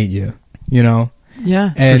already hate you. You know.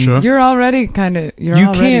 Yeah, and for sure. You're already kind of.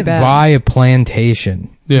 You can't buy a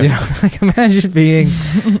plantation. Yeah, you know? Like imagine being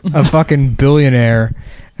a fucking billionaire,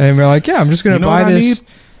 and we're like, yeah, I'm just gonna buy this.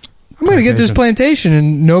 I'm gonna get this plantation,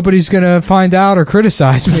 and nobody's gonna find out or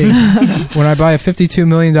criticize me when I buy a $52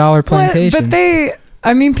 million plantation.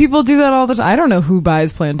 But people do that all the time. I don't know who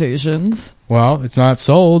buys plantations. Well, it's not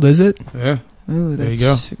sold, is it? Yeah. Ooh,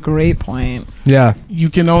 that's a great point. Yeah. You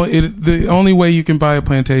can the only way you can buy a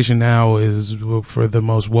plantation now is for the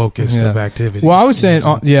most wokest of activities. Well, I was saying,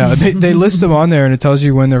 they list them on there and it tells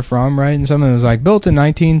you when they're from, right? And some of them is like built in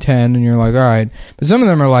 1910 and you're like, all right. But some of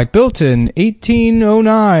them are like built in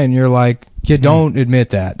 1809. You're like, you don't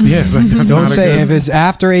admit that. Yeah. That's don't say if it's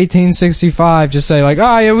after 1865, just say like,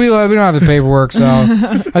 oh yeah, we don't have the paperwork. So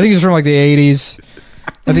I think it's from like the 80s.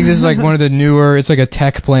 I think this is like one of the newer, it's like a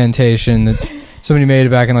tech plantation that's somebody made it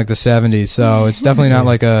back in like the 70s. So it's definitely not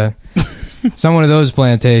like it's not one of those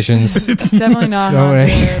plantations. Definitely not.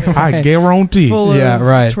 I guarantee.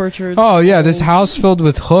 Right. Tortured this house filled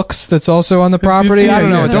with hooks that's also on the property. I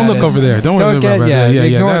don't know. Don't look over there. Don't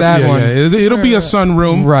ignore that one. It'll be a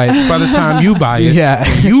sunroom right by the time you buy it. Yeah.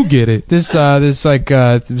 You get it. This like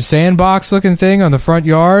sandbox looking thing on the front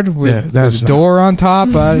yard with a door on top.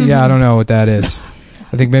 I don't know what that is.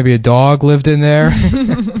 I think maybe a dog lived in there.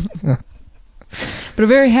 But a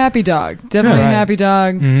very happy dog. Definitely a happy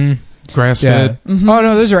dog. Mm-hmm. Grass-fed. Yeah. Mm-hmm. Oh,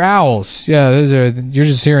 no, those are owls. Yeah, you're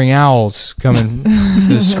just hearing owls coming,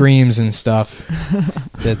 the screams and stuff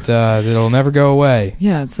that'll never go away.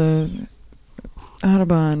 Yeah, it's a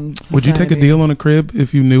Audubon society. Would you take a deal on a crib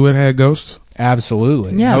if you knew it had ghosts?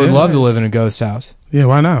 Absolutely. Yeah, I would love to live in a ghost house. Yeah,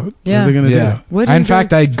 why not? Yeah. What are they going to do? In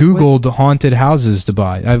fact, I Googled haunted houses to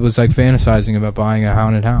buy. I was like fantasizing about buying a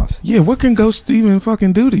haunted house. Yeah, what can ghosts even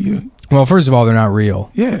fucking do to you? Well, first of all, they're not real.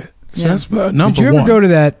 Yeah. So that's number one. Did you ever go to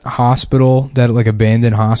that hospital, that like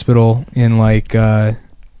abandoned hospital in like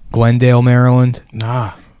Glendale, Maryland?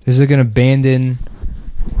 Nah. There's like an abandoned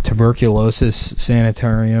tuberculosis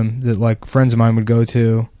sanitarium that like friends of mine would go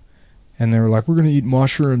to. And they were like, we're going to eat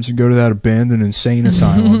mushrooms and go to that abandoned insane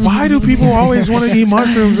asylum. Why do people always want to eat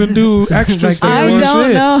mushrooms and do extra stuff? I don't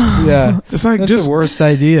know. Yeah. It's like that's just the worst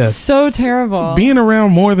idea. So terrible. Being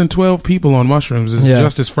around more than 12 people on mushrooms is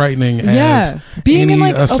just as frightening as being any in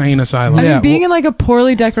like insane asylum. I mean, being in like a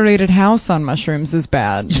poorly decorated house on mushrooms is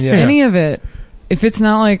bad. Yeah. Any of it. If it's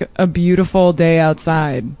not like a beautiful day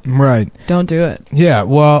outside. Right. Don't do it. Yeah.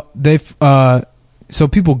 Well, so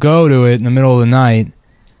people go to it in the middle of the night.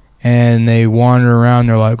 And they wander around.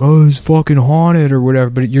 They're like, "Oh, it's fucking haunted" or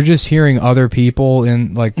whatever. But you're just hearing other people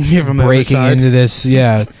in like breaking into this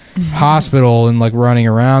hospital and like running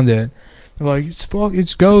around it. They're like,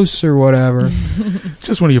 it's ghosts or whatever.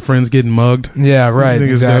 Just one of your friends getting mugged. Yeah, right.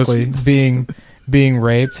 Exactly. Being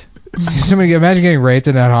raped. Imagine getting raped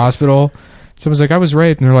in that hospital. Someone's like, I was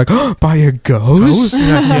raped, and they're like, oh, by a ghost?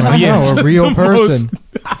 No, a real person.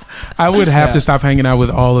 I would have to stop hanging out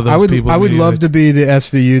with all of those people. I would love to be the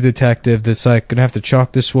SVU detective that's like, gonna have to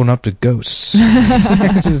chalk this one up to ghosts.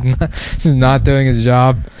 just not doing his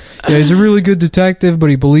job. Yeah, he's a really good detective,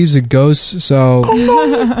 but he believes in ghosts, so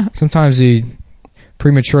sometimes he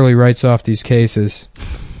prematurely writes off these cases.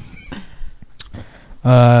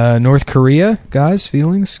 North Korea, guys,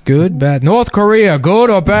 feelings? Good, bad? North Korea,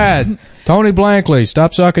 good or bad? Tony Blankley,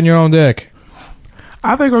 stop sucking your own dick.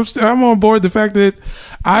 I think I'm on board the fact that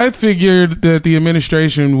I figured that the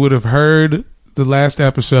administration would have heard the last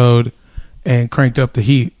episode and cranked up the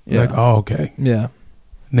heat. Yeah. Like, oh, okay. Yeah.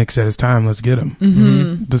 Nick said it's time, let's get him.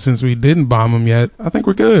 Mm-hmm. But since we didn't bomb him yet, I think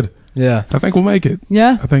we're good. Yeah. I think we'll make it.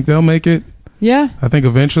 Yeah. I think they'll make it. Yeah. I think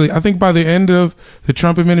eventually, I think by the end of the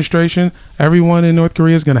Trump administration, everyone in North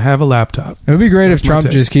Korea is going to have a laptop. It would be great if Trump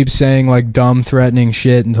just keeps saying like dumb, threatening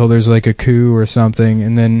shit until there's like a coup or something,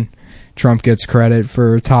 and then Trump gets credit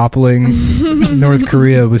for toppling North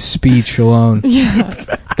Korea with speech alone. Yeah.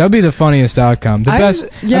 That would be the funniest outcome. The best.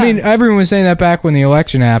 I mean, everyone was saying that back when the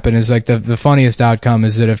election happened. Is like the funniest outcome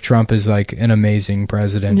is that if Trump is like an amazing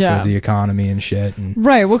president for the economy and shit. And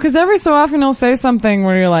right. Well, because every so often he'll say something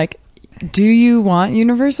where you're like, do you want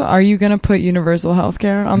universal? Are you going to put universal health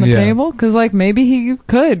care on the table? Because like maybe he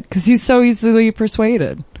could, because he's so easily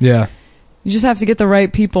persuaded. Yeah. You just have to get the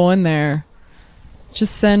right people in there.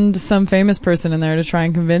 Just send some famous person in there to try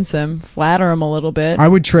and convince him, flatter him a little bit. I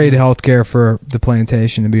would trade healthcare for the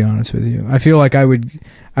plantation, to be honest with you. I feel like I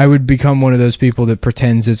would become one of those people that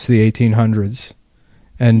pretends it's the 1800s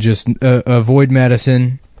and just avoid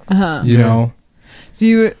medicine. You know.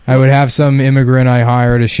 So I would have some immigrant I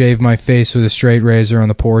hire to shave my face with a straight razor on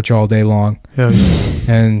the porch all day long. Hell yeah.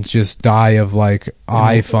 And just die of like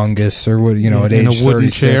eye fungus or what, at age in a wooden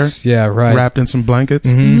 36. chair, yeah, right. Wrapped in some blankets.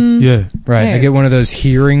 Mm-hmm. Yeah, right. Hey. I get one of those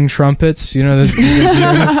hearing trumpets. Get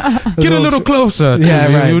a little closer.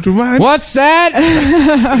 Yeah, right. What's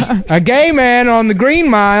that? A gay man on the Green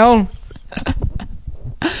Mile.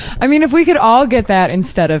 I mean, if we could all get that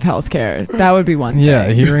instead of healthcare, that would be one thing. Yeah,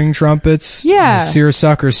 hearing trumpets. Yeah.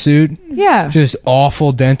 Seersucker suit. Yeah. Just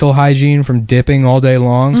awful dental hygiene from dipping all day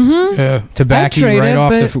long. Mm-hmm. Yeah. Tobacco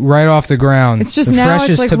right off the ground. It's just the now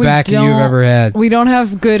freshest it's like tobacco you've ever had. We don't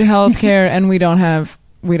have good healthcare, and we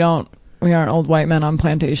aren't old white men on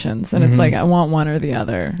plantations, and it's like I want one or the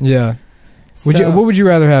other. Yeah. So, what would you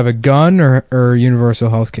rather have, a gun or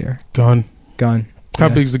universal healthcare? Gun. How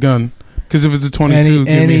big's the gun? Because if it's a 22,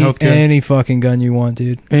 give me healthcare. Any fucking gun you want,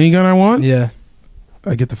 dude. Any gun I want? Yeah.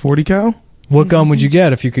 I get the 40 cal. What gun would you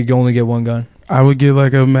get if you could only get one gun? I would get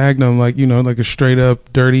like a Magnum, like a straight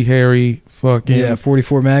up dirty, hairy fucking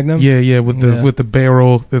 44 Magnum. Yeah, with the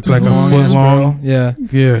barrel that's like a foot long. Yeah.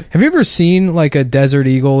 Yeah. Have you ever seen like a Desert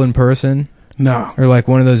Eagle in person? No. Or like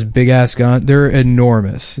one of those big ass guns? They're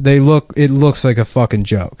enormous. It looks like a fucking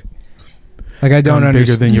joke. Like I don't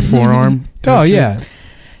understand. Bigger than your forearm. Oh yeah.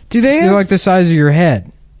 They're like the size of your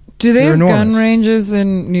head. Do they have gun ranges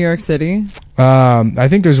in New York City? I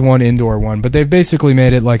think there's one indoor one, but they've basically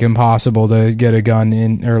made it like impossible to get a gun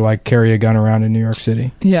in or like carry a gun around in New York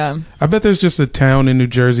City. Yeah. I bet there's just a town in New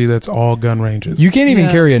Jersey that's all gun ranges. You can't even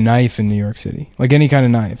carry a knife in New York City, like any kind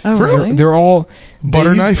of knife. Oh, really? They're all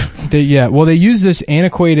butter knife. They use this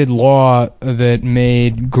antiquated law that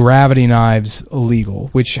made gravity knives illegal,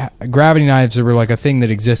 which gravity knives were like a thing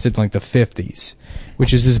that existed in like the 50s.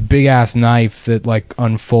 Which is this big ass knife that like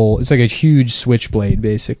unfolds. It's like a huge switchblade,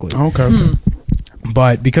 basically. Okay.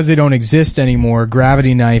 But because they don't exist anymore,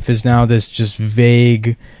 gravity knife is now this just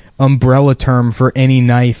vague umbrella term for any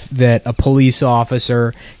knife that a police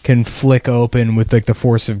officer can flick open with like the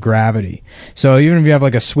force of gravity. So even if you have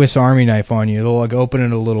like a Swiss Army knife on you, they'll like open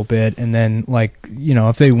it a little bit, and then like, you know,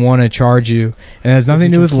 if they want to charge you, and it has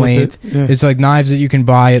nothing to do with length, it's like knives that you can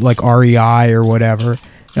buy at like REI or whatever.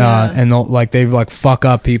 And they'll like, they like fuck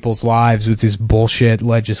up people's lives with this bullshit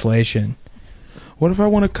legislation. What if I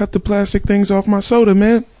want to cut the plastic things off my soda,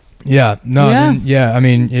 man? Yeah, no, I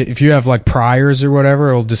mean, if you have like priors or whatever,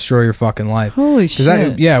 it'll destroy your fucking life. Holy shit.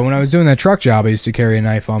 When I was doing that truck job, I used to carry a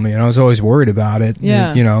knife on me, and I was always worried about it.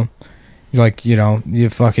 Yeah. You know, like, you know,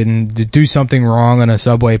 you fucking do something wrong on a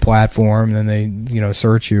subway platform, and then they, you know,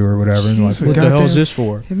 search you or whatever. And like, what the hell is this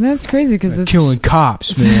for? And that's crazy because it's killing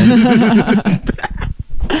cops, man.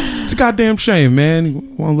 It's a goddamn shame, man.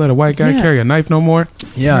 You won't let a white guy carry a knife no more?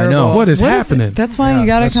 Yeah, I know. What is happening? That's why you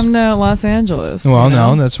gotta come to Los Angeles. Well,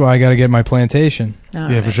 no, that's why I gotta get my plantation.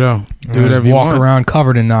 Yeah, for sure. Do whatever you want. Walk around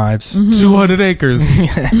covered in knives. 200 acres.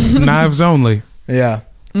 Knives only. Yeah.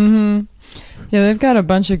 Mm-hmm. Yeah, they've got a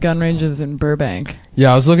bunch of gun ranges in Burbank.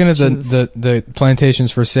 Yeah, I was looking at the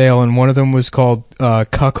plantations for sale, and one of them was called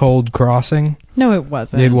Cuckold Crossing. No, it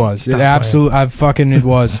wasn't. It was. It absolutely. It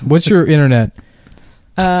was. What's your internet?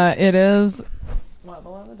 It is Wubba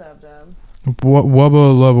Lubba Dub Dub.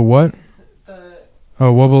 Wubba Lubba what?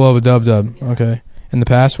 Oh, Wubba Lubba Dub Dub. Yeah. Okay. And the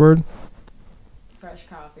password? Fresh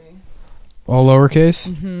coffee. All lowercase?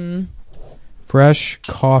 Mm-hmm. Fresh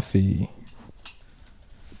coffee.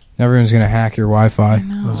 Everyone's gonna hack your Wi-Fi.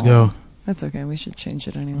 Let's go. That's okay. We should change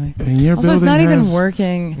it anyway. Also, it's not even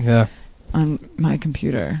working on my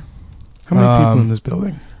computer. How many people in this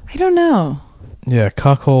building? I don't know. Yeah,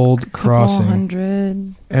 Cuckold Crossing.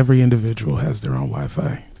 100. Every individual has their own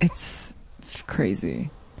Wi-Fi. It's crazy.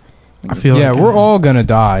 I feel we're all gonna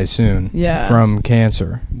die soon. Yeah. From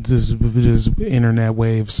cancer. Just internet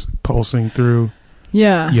waves pulsing through.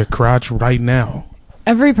 Yeah. Your crotch right now.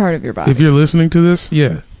 Every part of your body. If you're listening to this,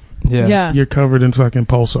 Yeah. you're covered in fucking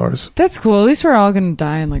pulsars. That's cool. At least we're all gonna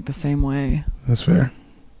die in like the same way. That's fair.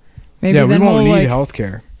 Maybe we won't need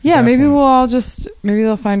healthcare. Yeah, maybe we'll all maybe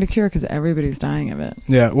they'll find a cure because everybody's dying of it.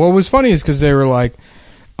 Yeah, well, what was funny is because they were like,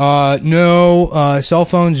 no, cell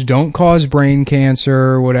phones don't cause brain cancer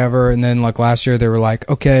or whatever. And then like last year they were like,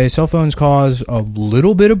 okay, cell phones cause a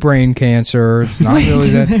little bit of brain cancer. It's not really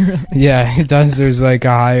that. Really? Yeah, it does. There's like a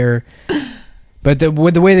higher. But the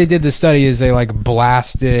way they did the study is they like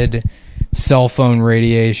blasted cell phone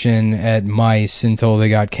radiation at mice until they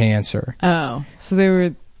got cancer. Oh, so they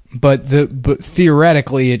were. But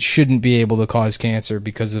theoretically, it shouldn't be able to cause cancer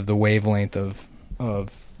because of the wavelength of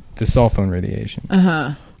the cell phone radiation.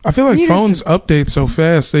 I feel like phones update so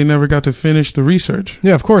fast they never got to finish the research.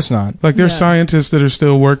 Yeah, of course not. Like there's scientists that are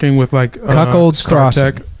still working with like Cuckold's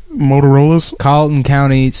Crossing, Motorola's, Colleton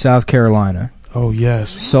County, South Carolina. Oh yes,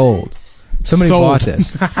 sold. Somebody bought this.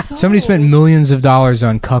 Somebody spent millions of dollars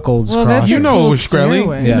on Cuckold's Crossing. You know it was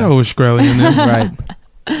Shkreli. You know it was Shkreli in there, right?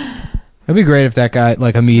 It'd be great if that guy,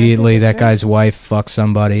 like, immediately, that guy's wife fucks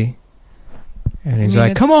somebody. And he's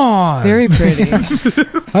like, come on! Very pretty. This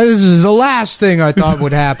is the last thing I thought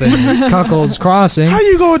would happen. Cuckold's Crossing. How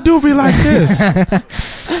you gonna do me like this?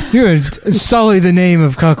 You're gonna sully the name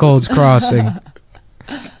of Cuckold's Crossing.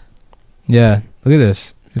 Yeah, look at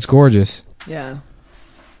this. It's gorgeous. Yeah.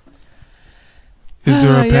 Is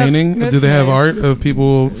there a painting? Do they have art of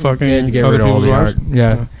people fucking to get other rid of all people's the art?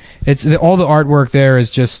 Yeah. It's all the artwork there is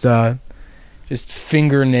just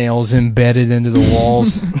fingernails embedded into the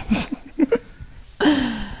walls.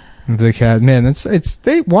 The cat, man,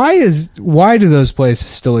 why do those places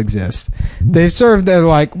still exist? They're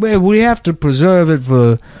like, well, we have to preserve it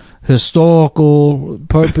for historical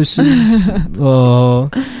purposes. I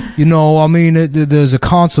mean, there's a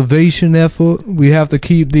conservation effort. We have to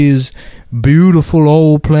keep these beautiful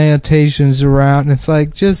old plantations around. And it's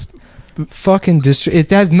like, just fucking it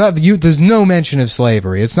has there's no mention of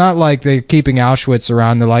slavery. It's not like they're keeping Auschwitz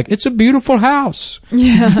around. They're like, it's a beautiful house.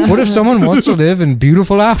 Yeah. What if someone wants to live in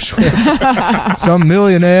beautiful Auschwitz? Some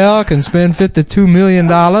millionaire can spend $52 million.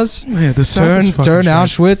 Man, turn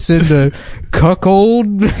Auschwitz into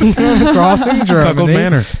Cuckold Crossing, Germany. Cuckold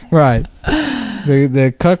Manor. Right.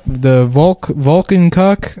 The Vulcan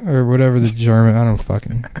Cuck or whatever the German. I don't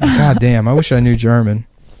fucking. God damn! I wish I knew German.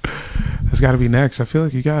 That's got to be next. I feel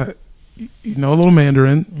like you know a little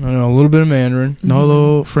Mandarin. I know a little bit of Mandarin. Know a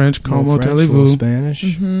little French. Como little Spanish.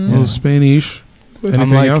 Mm-hmm. A little Spanish.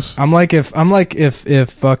 Anything else? I'm like if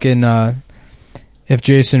fucking if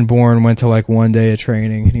Jason Bourne went to like one day of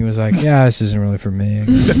training and he was like, yeah, this isn't really for me.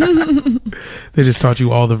 They just taught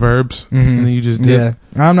you all the verbs and then you just did.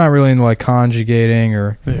 Yeah. I'm not really into like conjugating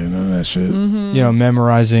or none of that shit.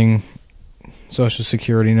 Memorizing social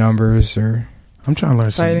security numbers or I'm trying to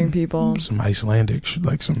learn fighting people. Some Icelandic,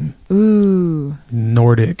 like some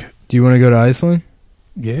Nordic. Do you want to go to Iceland?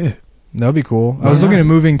 Yeah. That'd be cool. I was looking at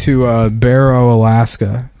moving to Barrow,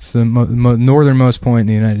 Alaska. It's the northernmost point in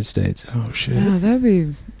the United States. Oh, shit. Yeah,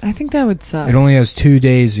 I think that would suck. It only has 2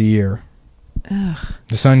 days a year. Ugh.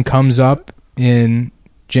 The sun comes up in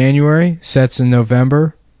January, sets in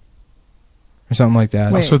November, or something like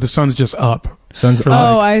that. So the sun's just up. Sun's up.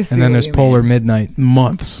 I see. And then there's polar midnight.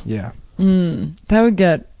 Months. Yeah. That would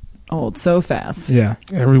get old so fast. Yeah.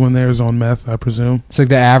 Everyone there is on meth, I presume. It's like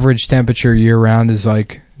the average temperature year-round is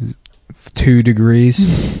like 2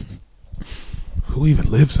 degrees. Who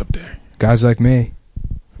even lives up there? Guys like me,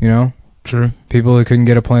 True. People that couldn't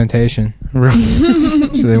get a plantation,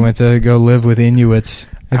 so they went to go live with Inuits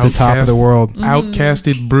at the top of the world.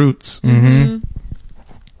 Outcasted brutes.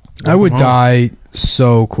 I would die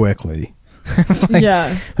so quickly.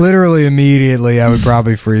 Yeah, literally immediately. I would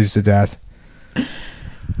probably freeze to death.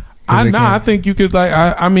 I think you could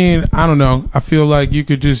I mean, I don't know. I feel like you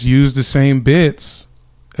could just use the same bits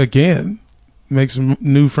again, make some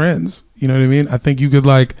new friends. You know what I mean? I think you could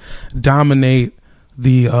dominate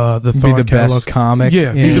the be the best comic.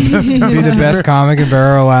 Yeah, be the best comic. Be the best comic in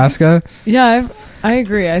Barrow, Alaska. Yeah, I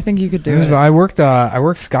agree. I think you could do it. I worked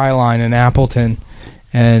Skyline in Appleton,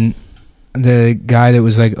 and the guy that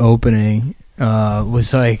was opening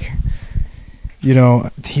was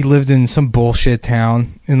he lived in some bullshit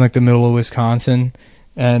town in the middle of Wisconsin,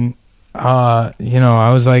 and I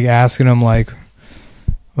was asking him what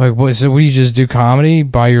do you just do comedy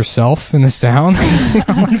by yourself in this town?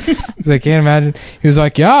 I can't imagine. He was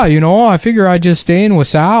like, yeah, I figure I'd just stay in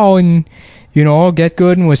Wasau and get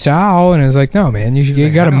good in Wasau. And I was like, no, man, you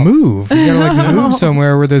gotta move. You gotta move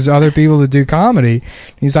somewhere where there's other people that do comedy.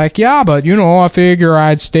 He's like, yeah, but I figure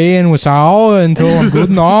I'd stay in Wasau until I'm good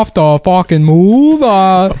enough to fucking move.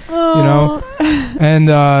 And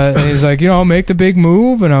he's like, make the big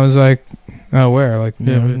move. And I was like, oh, where?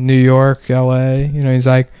 New York, LA. He's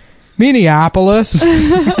like, Minneapolis,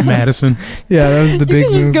 Madison. Yeah, that was the big. You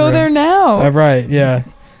can just go there now. Right? Yeah.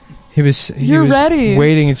 He was ready.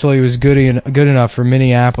 Waiting until he was good enough for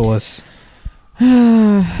Minneapolis.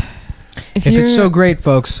 If it's so great,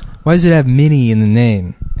 folks, why does it have Minnie in the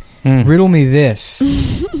name? Riddle me this,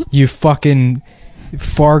 you fucking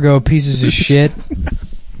Fargo pieces of shit.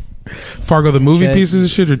 Fargo the movie pieces of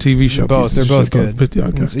shit or TV show? Both. They're both good.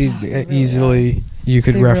 It's easily you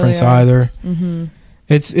could reference either. Mm-hmm.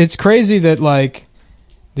 It's crazy that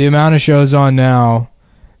the amount of shows on now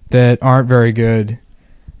that aren't very good,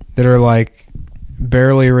 that are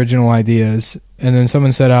barely original ideas, and then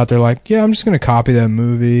someone said out there yeah, I'm just gonna copy that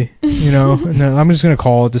movie, and then I'm just gonna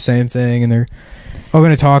call it the same thing, and they're all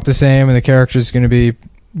gonna talk the same, and the characters gonna be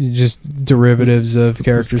just derivatives of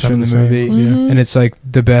characters from the movie, and it's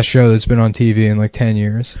the best show that's been on TV in 10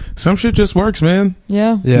 years. Some shit just works, man.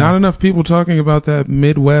 Yeah. Not enough people talking about that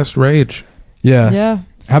Midwest rage. Yeah.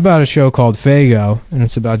 How about a show called Fago, and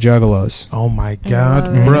it's about juggalos? Oh my god,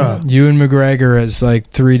 bruh. Ewan McGregor has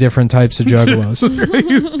 3 different types of juggalos.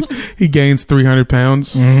 He gains 300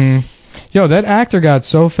 pounds. Mm-hmm. Yo, that actor got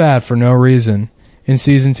so fat for no reason in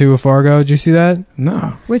season 2 of Fargo. Did you see that?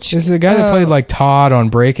 No. Which is the guy that played Todd on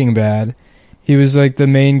Breaking Bad. He was the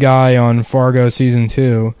main guy on Fargo season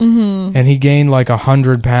 2, and he gained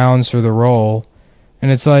 100 pounds for the role. And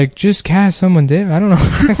it's just cast someone different. I don't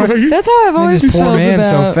know. That's how I've always this poor felt man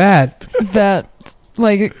so fat. That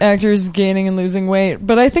actors gaining and losing weight,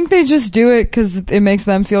 but I think they just do it because it makes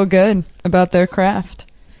them feel good about their craft.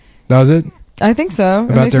 Does it? I think so.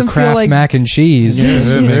 About their Kraft mac and cheese. Yeah,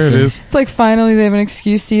 there it is. It's finally they have an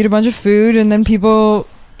excuse to eat a bunch of food, and then people,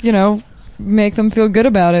 make them feel good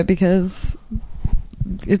about it because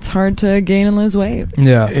it's hard to gain and lose weight.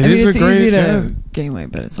 Yeah. It's easy to gain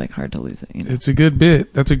weight, but it's hard to lose it. It's a good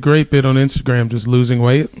bit. That's a great bit on Instagram, just losing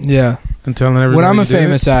weight. Yeah. And telling everybody. When I'm a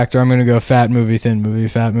famous actor, I'm going to go fat movie, thin movie,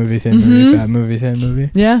 fat movie, thin movie, fat movie, thin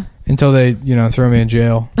movie. Yeah. Until they, throw me in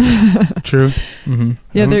jail. True. Mm-hmm.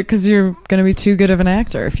 Yeah, because you're going to be too good of an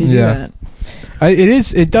actor if you do that.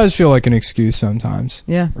 It does feel like an excuse sometimes.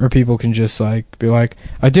 Yeah. Or people can just be like,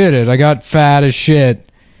 I did it. I got fat as shit.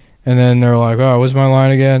 And then they're like, oh, what's my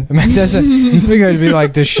line again? I mean, that's it'd be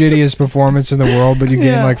the shittiest performance in the world, but you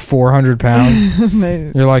gain 400 pounds.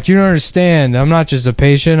 You're like, you don't understand. I'm not just a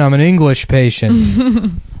patient. I'm an English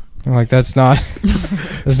patient. I'm like, that's not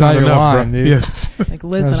your enough, line, dude. Yes. Like,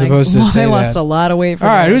 listen, I lost a lot of weight for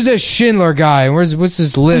All right, who's this Schindler guy? What's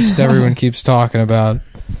this list everyone keeps talking about?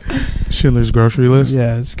 Schindler's grocery list?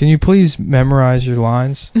 Yes. Can you please memorize your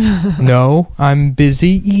lines? No, I'm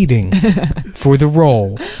busy eating for the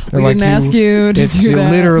role. We didn't ask you to do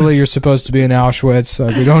that. Literally, you're supposed to be in Auschwitz.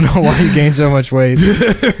 We don't know why you gained so much weight.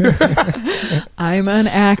 I'm an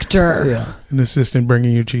actor. Yeah. An assistant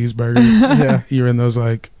bringing you cheeseburgers. Yeah. You're in those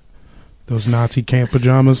Nazi camp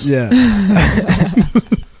pajamas. Yeah.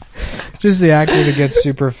 Just the actor that gets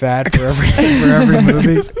super fat for every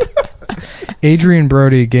movie. Adrian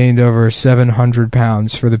Brody gained over 700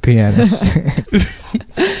 pounds for The Pianist.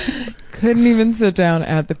 Couldn't even sit down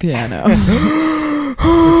at the piano.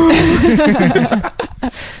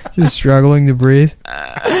 Just struggling to breathe.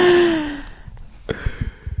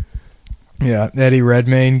 Yeah, Eddie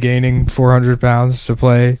Redmayne gaining 400 pounds to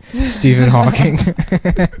play Stephen Hawking.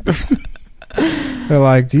 They're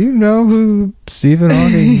like, do you know who Stephen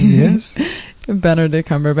Hawking is? Benedict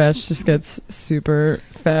Cumberbatch just gets super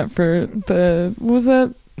fat for what was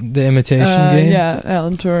that? The Imitation Game? Yeah,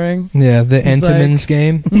 Alan Turing. Yeah, the Entenmann's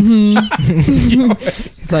Game. Mm-hmm.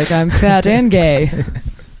 He's like, I'm fat and gay.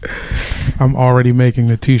 I'm already making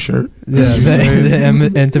the t-shirt. Yeah,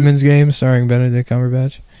 the Entenmann's Game starring Benedict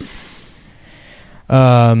Cumberbatch.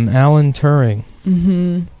 Alan Turing.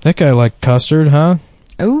 Mm-hmm. That guy liked custard, huh?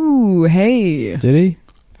 Oh, hey. Did he?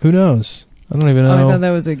 Who knows? I don't even know. Oh, I thought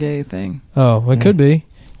that was a gay thing. Oh, it could be.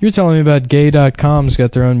 You were telling me about gay.com's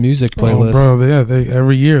got their own music playlist. Oh, bro, yeah,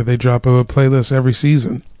 every year they drop a playlist every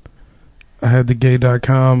season. I had the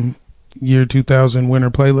gay.com year 2000 winter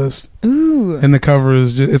playlist. Ooh. And the cover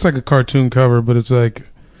is it's like a cartoon cover, but it's like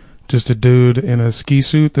just a dude in a ski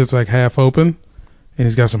suit that's like half open, and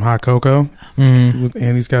he's got some hot cocoa,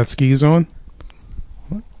 and he's got skis on.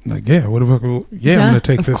 Like, yeah, what about? Yeah, I'm gonna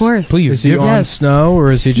take this. Course. Please. Is he on snow,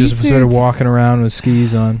 or is he just sort of walking around with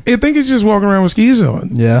skis on? I think he's just walking around with skis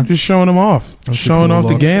on. Yeah, just showing them off, showing off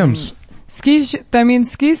the gams. Ski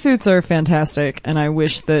suits are fantastic, and I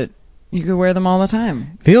wish that you could wear them all the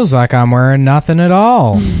time. Feels like I'm wearing nothing at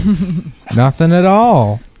all. Nothing at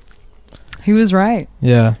all. He was right.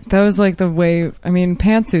 Yeah, that was like the way. I mean,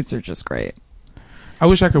 pantsuits are just great. I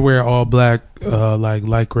wish I could wear all black, like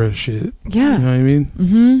lycra shit. Yeah, you know what I mean.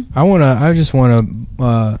 Mm-hmm. I just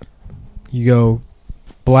wanna. You go,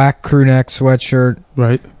 black crew neck sweatshirt,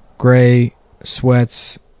 right? Gray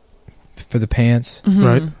sweats for the pants,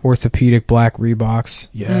 right? Orthopedic black Reeboks,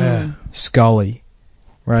 yeah. Scully,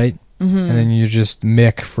 right? And then you're just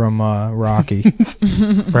Mick from Rocky,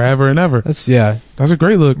 forever and ever. That's a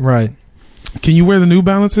great look, right? Can you wear the New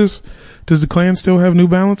Balances? Does the Klan still have New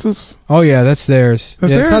Balances? Oh yeah, that's theirs.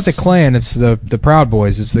 That's theirs? It's not the Klan. It's the Proud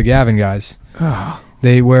Boys. It's the Gavin guys. Oh.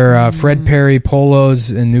 They wear Fred Perry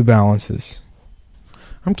polos and New Balances.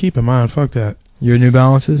 I'm keeping mine. Fuck that. Your New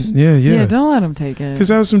Balances? Yeah, don't let him take it. Because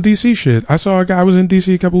that was some DC shit. I saw a guy. I was in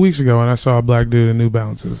DC a couple weeks ago, and I saw a black dude in New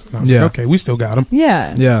Balances. And I was like, okay, we still got them.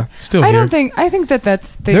 Yeah. Still I here. think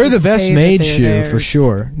that's... They're the best made shoe, for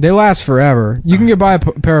sure. They last forever. You can buy a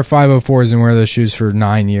pair of 504s and wear those shoes for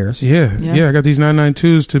 9 years. Yeah. I got these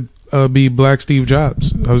 992s to be Black Steve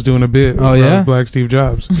Jobs. I was doing a bit. Oh, yeah? I was Black Steve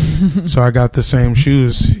Jobs. So I got the same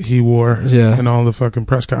shoes he wore in all the fucking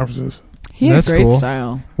press conferences. He had great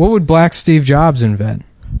style. What would Black Steve Jobs invent?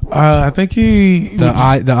 I think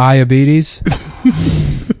the diabetes.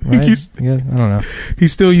 Right? I don't know.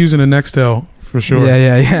 He's still using a Nextel for sure.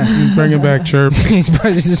 Yeah. He's bringing back chirp. He's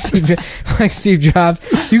like Steve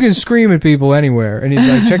Jobs. You can scream at people anywhere, and he's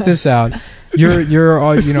like, "Check this out. You're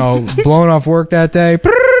blowing off work that day.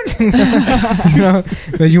 But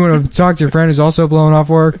you want to talk to your friend who's also blowing off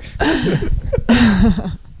work."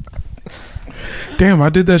 Damn, I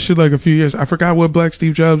did that shit like a few years. I forgot what Black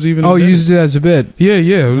Steve Jobs even. Oh, you used to do that as a bit. Yeah.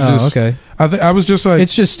 It was okay. I was just like,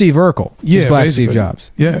 it's just Steve Urkel. Yeah, Black basically. Steve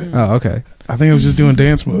Jobs. Yeah. Oh, okay. I think I was just doing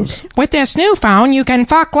dance moves. With this new phone, you can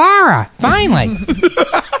fuck Laura. Finally,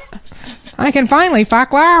 I can finally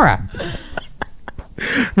fuck Laura.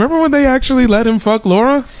 Remember when they actually let him fuck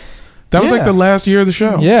Laura? That was like the last year of the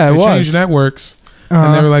show. Yeah, they changed networks.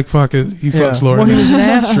 And they were like, fuck it, he fucks Laura. Well, he was an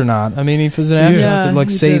astronaut. I mean, he was an astronaut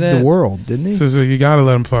to save the world, didn't he? So you gotta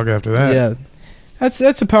let him fuck after that. Yeah.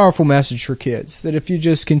 That's a powerful message for kids, that if you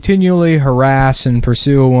just continually harass and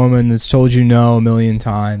pursue a woman that's told you no a million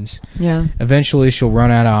times, eventually she'll run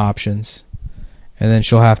out of options. And then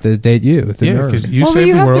she'll have to date you. Because you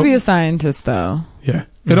have to be a scientist, though. Yeah.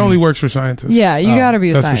 It only works for scientists. Yeah, you gotta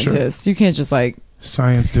be a scientist. Sure. You can't just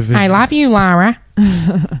Science division. I love you, Laura.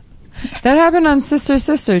 That happened on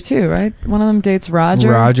Sister, too, right? One of them dates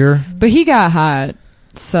Roger. But he got hot.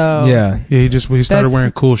 So he started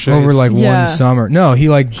wearing cool shades over like one summer. No, he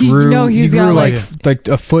like grew. He grew like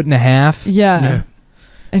a foot and a half. Yeah.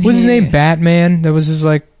 And what's his name? Batman. That was his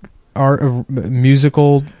like art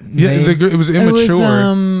musical. Yeah, it was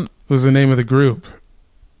Immature. It was the name of the group,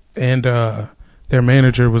 and their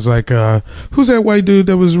manager was like, "Who's that white dude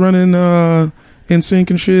that was running NSYNC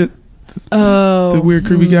and shit?" Oh, the weird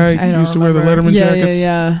creepy guy who used to wear the Letterman jackets.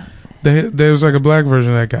 Yeah. There was like a black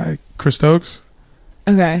version of that guy, Chris Stokes.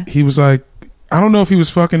 Okay. He was like, I don't know if he was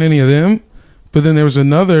fucking any of them, but then there was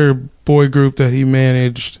another boy group that he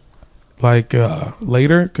managed like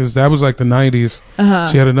later, because that was like the 90s.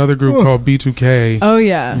 She had another group called B2K. Oh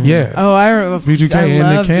yeah. Yeah. Oh, I remember B2K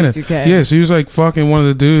and Nick Cannon. B2K. Yeah, so he was like fucking one of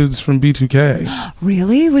the dudes from B2K.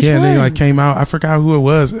 Really? Which one? And then he like came out, I forgot who it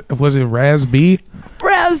was. Was it Raz B?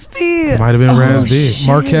 Raz B. It might have been Raz B.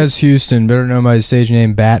 Marquez Houston, better known by his stage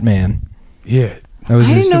name Batman. Yeah. I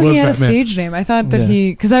didn't know he had a stage name. I thought that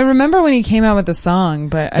because I remember when he came out with the song,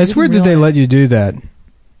 but it's weird that they let you do that.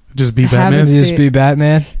 Just be Batman? Just be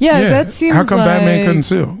Batman? Yeah, that seems How come Batman couldn't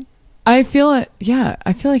sue? I feel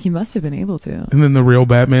like he must have been able to. And then the real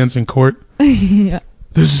Batman's in court? Yeah.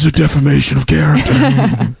 This is a defamation of character.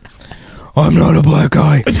 I'm not a black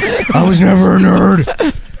guy. I was never a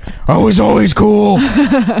nerd. I was always cool.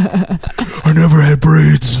 I never had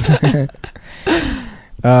braids.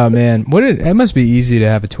 Oh man, it must be easy to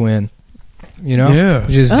have a twin. You know,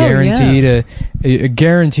 just guaranteed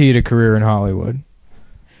a career in Hollywood.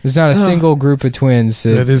 There's not a single group of twins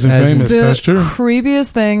that isn't famous. That's true. The creepiest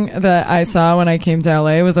thing that I saw when I came to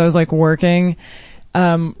LA was I was like working,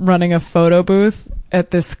 running a photo booth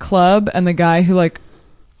at this club, and the guy who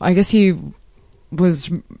I guess he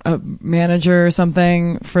was a manager or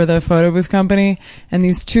something for the photo booth company, and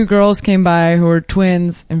these two girls came by who were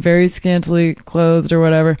twins and very scantily clothed or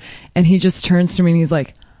whatever, and he just turns to me and he's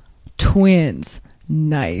like, "Twins,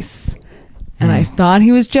 nice." And I thought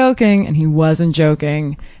he was joking, and he wasn't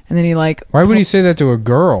joking. And then he why would he say that to a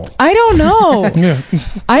girl? I don't know.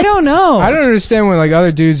 I don't know. I don't understand when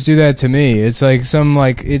other dudes do that to me. It's like some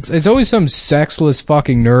it's always some sexless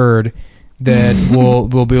fucking nerd that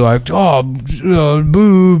will be like, boobs.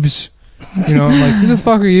 You know, I'm like, who the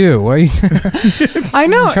fuck are you? Why are you I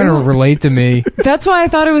know. You're trying to relate to me. That's why I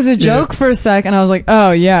thought it was a joke for a sec, and I was like,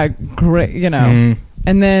 oh yeah, great, you know.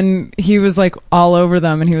 And then he was all over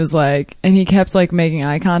them, and he was and he kept making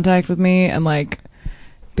eye contact with me and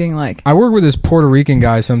being like, I work with this Puerto Rican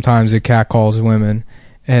guy sometimes that catcalls women,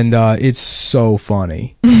 and it's so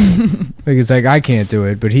funny. It's I can't do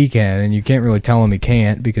it, but he can, and you can't really tell him he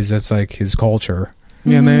can't because that's his culture.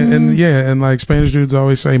 Yeah, and Spanish dudes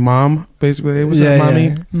always say "mom." Basically, hey, what's up, mommy?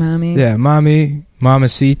 Yeah. Mommy. Yeah, mommy.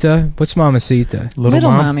 Mamacita. What's mamacita? Little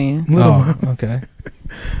mommy. Little mom. Okay. All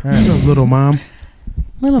right. What's up, little mom?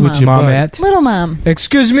 Little mom. Momette. Little mom.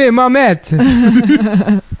 Excuse me, momette.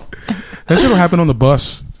 That shit will happen on the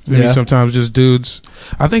bus. Sometimes just dudes.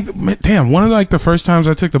 I think, one of the first times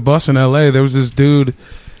I took the bus in LA, there was this dude.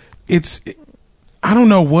 I don't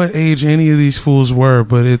know what age any of these fools were,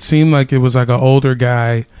 but it seemed like it was an older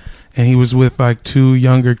guy, and he was with two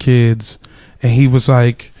younger kids, and he was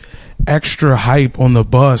extra hype on the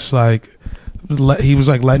bus, he was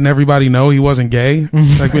letting everybody know he wasn't gay. When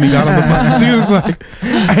he got on the bus, he was like,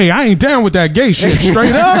 "Hey, I ain't down with that gay shit."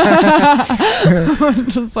 Straight up.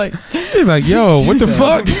 Just he's like, "Yo, what the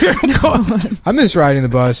fuck?" I miss riding the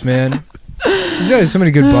bus, man. There's so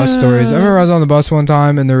many good bus stories. I remember I was on the bus one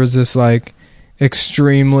time, and there was this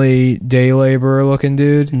extremely day laborer looking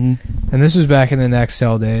dude, and this was back in the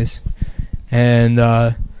Nextel days, and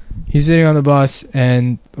he's sitting on the bus,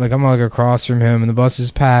 and I'm across from him, and the bus is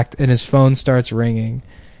packed, and his phone starts ringing,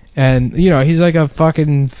 and he's a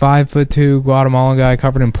fucking 5'2" Guatemalan guy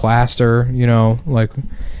covered in plaster,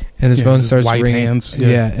 and his phone starts white ringing. Hands,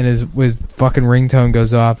 and his fucking ringtone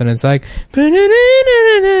goes off, and it's I'm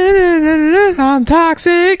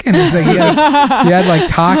toxic, and it's he had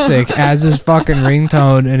toxic as his fucking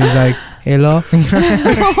ringtone, and he's like, hello.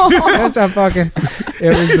 That's a fucking.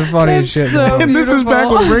 It was the funniest shit. So and this is back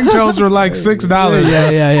when ringtones were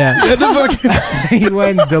 $6. Yeah. He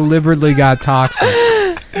went and deliberately got toxic.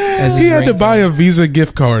 He had to buy a Visa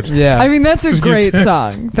gift card. Yeah, I mean that's a great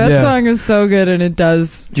song. That song is so good, and it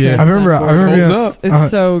does. Yeah, I remember. It's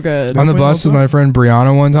so good. On the bus with my friend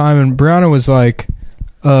Brianna one time, and Brianna was a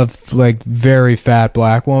very fat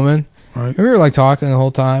black woman. Right. And we were talking the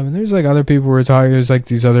whole time, and there's other people we were talking. There's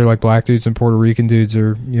these other black dudes and Puerto Rican dudes,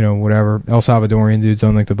 or whatever, El Salvadorian dudes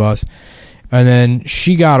on the bus. And then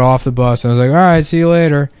she got off the bus, and I was like, "All right, see you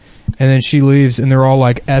later." And then she leaves, and they're all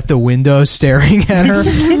at the window staring at her.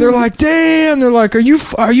 They're like, "Damn!" They're like, "Are you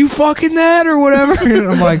fucking that or whatever?"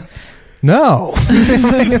 And I'm like, No.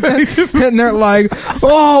 And they're like,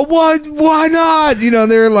 oh, what? Why not? You know,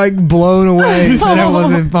 they're like blown away that I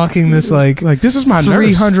wasn't fucking this like this is my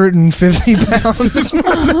 350 pounds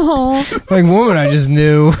like woman I just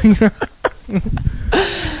knew.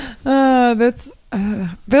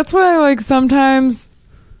 That's why like sometimes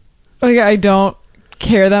like I don't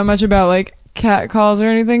care that much about like cat calls or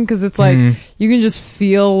anything, because it's like you can just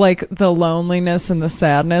feel like the loneliness and the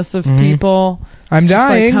sadness of people. I'm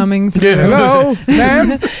dying. Like, coming through. Yeah. Hello,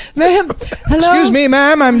 ma'am. Ma'am, hello. Excuse me,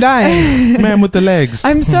 ma'am. I'm dying. Man with the legs.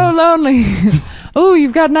 I'm so lonely. Oh,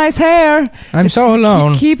 you've got nice hair. I'm so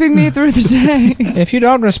alone. Keeping me through the day. If you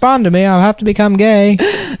don't respond to me, I'll have to become gay.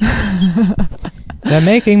 They're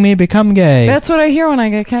making me become gay. That's what I hear when I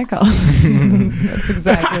get catcalled. That's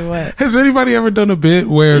exactly what. Has anybody ever done a bit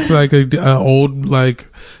where it's like a old, like,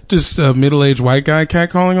 just a middle-aged white guy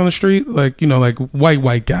catcalling on the street? Like, you know, like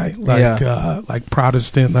white guy. Like, like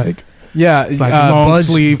Protestant, like. Yeah, like long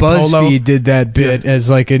sleeve BuzzFeed polo. did that bit as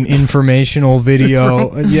like an informational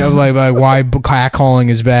video. Yeah, like why catcalling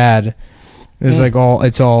is bad. It's like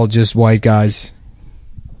it's all just white guys.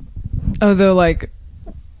 Oh, they're like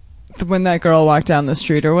when that girl walked down the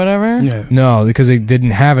street or whatever. Yeah. No, because they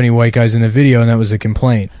didn't have any white guys in the video, and that was a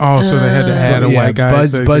complaint. Oh, so they had to add a white guy.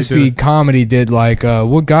 BuzzFeed comedy did like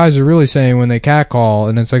what guys are really saying when they catcall,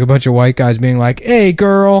 and it's like a bunch of white guys being like, "Hey,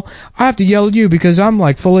 girl, I have to yell at you because I'm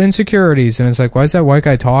like full of insecurities," and it's like, why is that white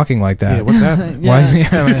guy talking like that? Yeah, what's happening? Why is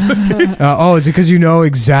is it because you know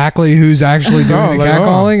exactly who's actually doing the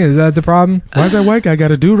catcalling? Is that the problem? Why is that white guy got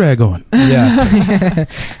a do-rag on? Yeah.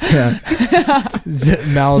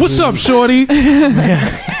 What's up, shorty?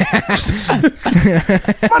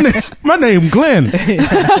 my name Glenn.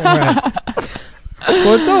 Right.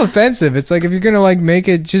 Well, it's so offensive. It's like if you're gonna like make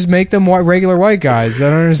it, just make them regular white guys.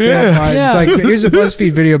 I don't understand why. It's like here's a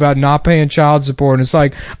BuzzFeed video about not paying child support, and it's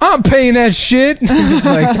like I'm paying that shit. It's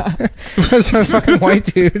like that's a fucking white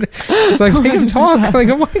dude. It's like make him talk like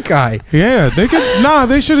a white guy. Yeah, they could.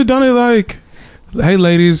 They should have done it like, hey,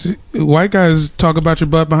 ladies, white guys talk about your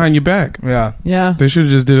butt behind your back. Yeah. They should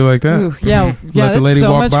have just did it like that. Ooh, yeah. Let the lady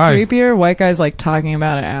so walk much by. creepier. White guys like talking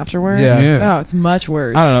about it afterwards. Yeah. Oh, it's much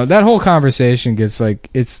worse. I don't know. That whole conversation gets like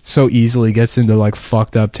it's so easily gets into like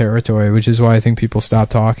fucked up territory, which is why I think people stop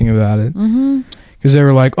talking about it. Because they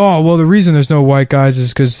were like, oh, well, the reason there's no white guys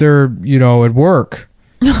is because they're at work.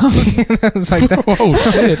 I was like, oh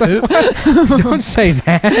shit! Like, don't say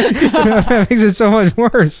that. That makes it so much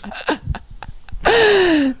worse.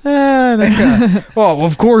 Well,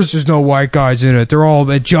 of course there's no white guys in it. They're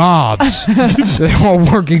all at jobs. They're all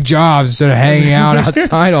working jobs instead of hanging out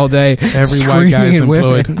outside all day. Every white guy is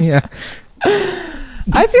employed. Women. Yeah.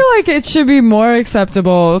 I feel like it should be more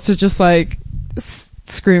acceptable to just like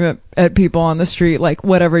scream at people on the street, like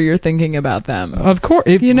whatever you're thinking about them. Of course,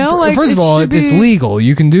 like first of all, it's legal.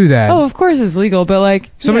 You can do that. Oh, of course it's legal, but like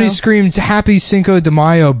somebody screamed "Happy Cinco de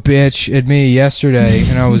Mayo, bitch" at me yesterday,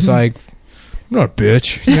 and I was like, "I'm not a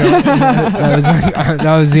bitch."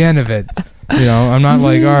 That was the end of it. I'm not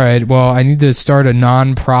like, all right, well, I need to start a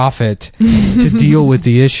non-profit to deal with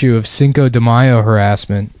the issue of Cinco de Mayo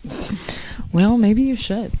harassment. Well, maybe you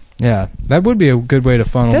should. Yeah, that would be a good way to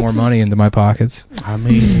funnel more money into my pockets. I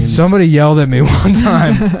mean, somebody yelled at me one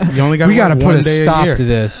time. We got to put a stop to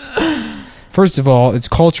this. First of all, it's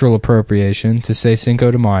cultural appropriation to say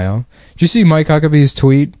Cinco de Mayo. Did you see Mike Huckabee's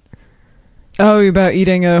tweet? Oh, about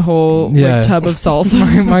eating a whole tub of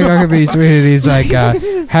salsa. Mike Huckabee tweeted, he's like,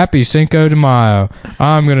 happy Cinco de Mayo.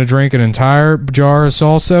 I'm going to drink an entire jar of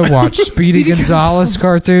salsa, watch Speedy Gonzales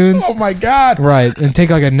cartoons. Oh my God. Right. And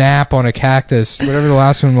take like a nap on a cactus. Whatever the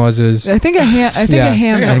last one was is. I think a hammock.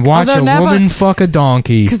 And watch a woman fuck a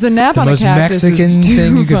donkey. Because the nap on a cactus is the most Mexican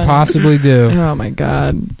thing you could possibly do. Oh my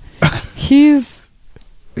God. He's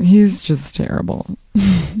just terrible.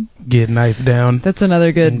 Get knifed down. That's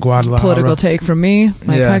another good political take from me.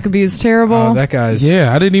 Mike Huckabee is terrible. Oh, that guy's...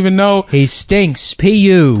 Yeah, I didn't even know. He stinks.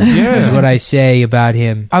 P.U. is what I say about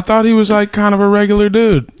him. I thought he was like kind of a regular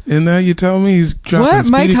dude. And now you tell me he's dropping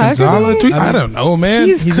Speedy Gonzales tweets? I don't know, man.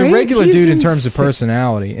 He's a regular dude in terms of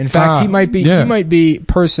personality. In fact, he might be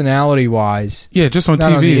personality-wise. Yeah, just on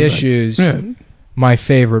not TV. On the issues. My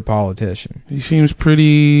favorite politician. He seems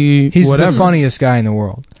pretty... He's the funniest guy in the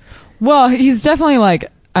world. Well, he's definitely like...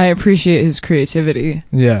 I appreciate his creativity.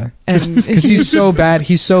 Yeah. Because he's so bad.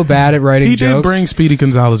 He's so bad at writing jokes. He did bring Speedy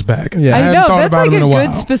Gonzales back. Yeah. I know. That's like a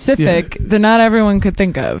good specific that not everyone could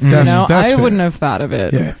think of. I wouldn't have thought of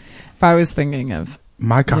it if I was thinking of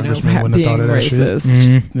my congressman wouldn't have thought of that racist.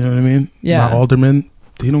 shit. You know what I mean? Yeah. My alderman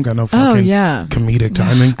He don't got no fucking comedic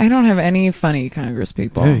timing. I don't have any funny Congress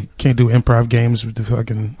people. Yeah, can't do improv games with the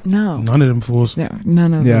fucking none of them fools. No,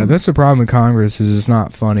 none of them. Yeah, that's the problem with Congress is it's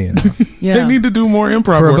not funny enough. They need to do more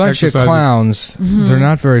improv for a bunch of clowns. They're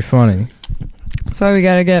not very funny. That's why we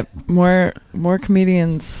got to get more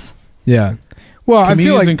comedians. Yeah. Well, comedians I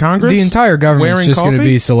feel like in Congress? The entire government's just going to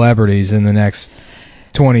be celebrities in the next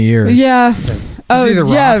 20 years. Yeah. The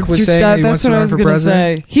Rock was saying he wants to run for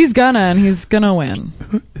president. Say. He's gonna win.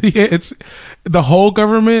 It's the whole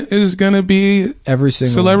government is gonna be every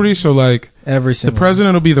single celebrity. So like every single the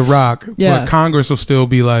president will be The Rock, but Congress will still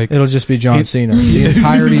be like it'll just be John Cena. The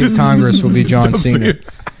entirety of Congress will be John Cena.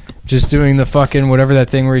 Just doing the fucking whatever that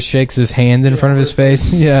thing where he shakes his hand in front of his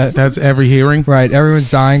face. Yeah, that's every hearing. Right, everyone's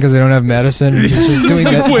dying because they don't have medicine. He's just doing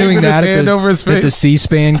that at the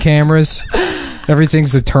C-SPAN cameras.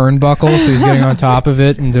 Everything's a turnbuckle, so he's getting on top of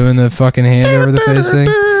it and doing the fucking hand over the face thing.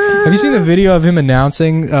 Have you seen the video of him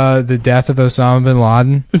announcing the death of Osama bin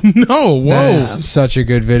Laden? No, whoa. That is such a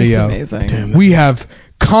good video. It's amazing. Damn, we have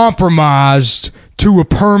compromised to a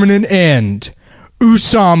permanent end.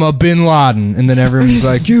 Osama bin Laden. And then everyone's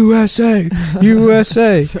like, USA,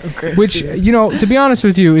 USA. So crazy. Which, to be honest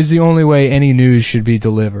with you, is the only way any news should be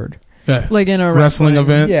delivered. Yeah. Like in a wrestling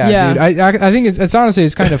event. Yeah. Dude, I think it's honestly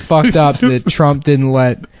it's kind of fucked up that Trump didn't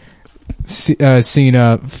let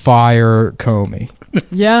Cena fire Comey.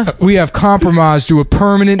 Yeah. We have compromised to a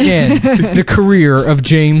permanent end the career of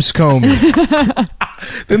James Comey.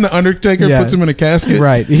 Then the Undertaker puts him in a casket.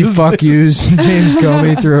 Right. He yous James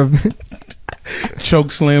Comey through a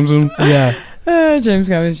choke slams him. Yeah. James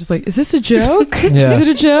Comey's just like, is this a joke? Yeah. Is it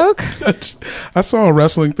a joke? I saw a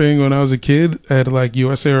wrestling thing when I was a kid at like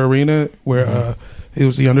USA Arena where it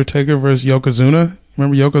was the Undertaker versus Yokozuna.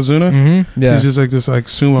 Remember Yokozuna? Mm-hmm. Yeah. He's just like this like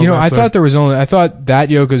sumo wrestler. I thought that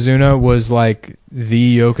Yokozuna was like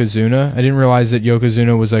the Yokozuna. I didn't realize that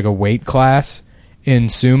Yokozuna was like a weight class in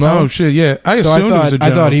sumo. Oh shit, yeah. I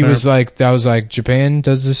thought he was like, that was like, Japan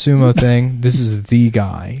does the sumo thing. This is the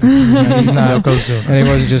guy. He's not Yokozuna. And he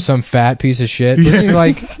wasn't just some fat piece of shit. Wasn't he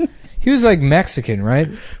like, he was like Mexican, right?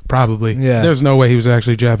 Probably. Yeah. There's no way he was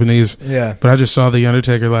actually Japanese. Yeah. But I just saw the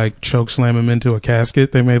Undertaker like choke slam him into a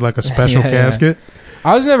casket. They made like a special casket.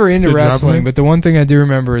 I was never into wrestling, but the one thing I do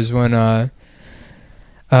remember is when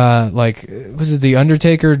was it the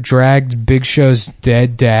Undertaker dragged Big Show's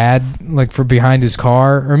dead dad like for behind his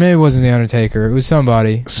car, or maybe it wasn't the Undertaker, it was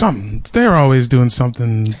somebody. They're always doing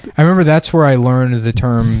something. I remember that's where I learned the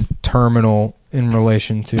term terminal in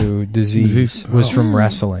relation to disease was from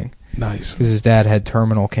wrestling. Nice, because his dad had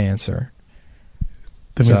terminal cancer.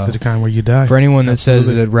 That means the kind where you die. For anyone that says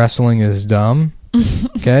that wrestling is dumb,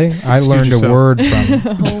 okay, I learned a word from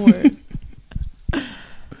it.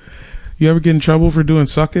 You ever get in trouble for doing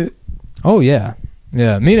Suck It? Oh, yeah.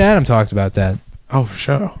 Yeah, me and Adam talked about that. Oh, for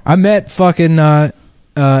sure. I met fucking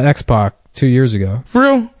X-Pac 2 years ago. For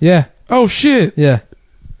real? Yeah. Oh, shit. Yeah.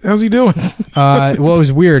 How's he doing? Well, it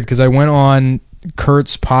was weird because I went on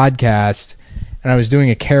Kurt's podcast and I was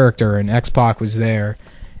doing a character and X-Pac was there.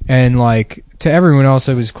 And, like, to everyone else,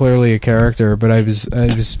 it was clearly a character, but I was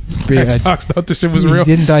Xbox thought this shit was real.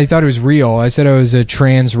 I thought it was real. I said I was a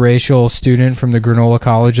transracial student from the Granola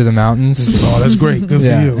College of the Mountains. Oh, that's great. Good for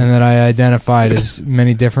you. And that I identified as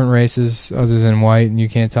many different races other than white, and you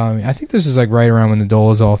can't tell me. I think this is like right around when the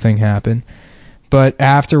Dolezal thing happened. But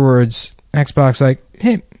afterwards, Xbox like,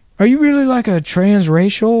 hey, are you really like a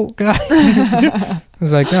transracial guy? I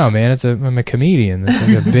was like, no, man, I'm a comedian.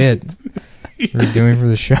 That's like a bit we're doing for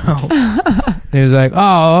the show. And he was like,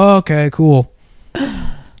 oh, okay, cool.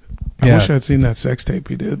 I wish I'd seen that sex tape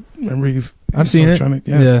he did. Remember I've seen it.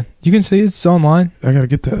 Yeah. You can see it. It's online. I gotta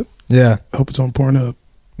get that. Yeah. I hope it's on Pornhub.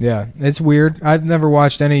 Yeah. It's weird. I've never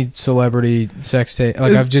watched any celebrity sex tape.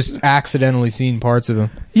 Like, I've just accidentally seen parts of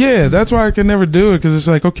them. Yeah, that's why I can never do it, because it's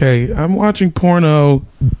like, okay, I'm watching porno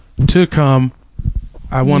to come.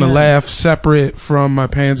 I want to laugh separate from my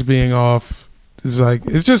pants being off. It's like,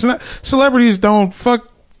 it's just not, celebrities don't fuck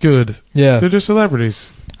good. Yeah. They're just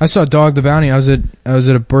celebrities. I saw Dog the Bounty. I was at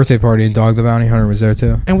a birthday party and Dog the Bounty Hunter was there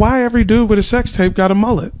too. And why every dude with a sex tape got a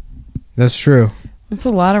mullet? That's true. It's a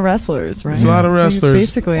lot of wrestlers, right? It's a lot of wrestlers.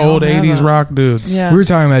 Basically old 80s rock dudes. Yeah. We were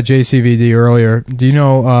talking about JCVD earlier. Do you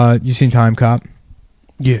know, you seen Time Cop?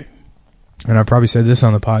 Yeah. And I probably said this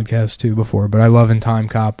on the podcast too before, but I love in Time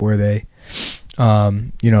Cop where they,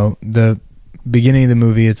 the beginning of the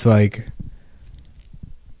movie, it's like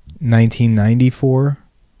 1994,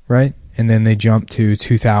 right? And then they jump to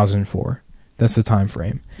 2004. That's the time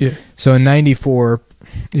frame. Yeah. So in 94,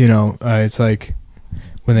 it's like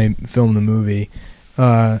when they filmed the movie,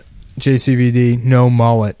 JCVD, no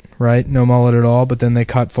mullet, right? No mullet at all. But then they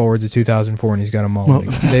cut forward to 2004, and he's got a mullet.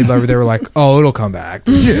 Well, they were like, "Oh, it'll come back.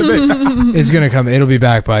 It's gonna come. It'll be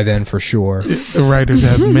back by then for sure." The writers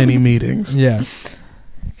had many meetings. Yeah,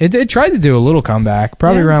 it tried to do a little comeback,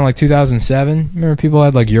 probably around like 2007. Remember, people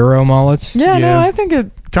had like Euro mullets. Yeah, no, I think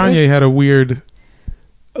Kanye had a weird,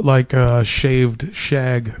 like shaved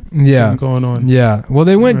shag thing going on. Yeah. Well,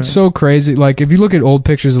 they went so crazy. Like, if you look at old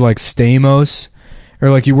pictures of like Stamos, or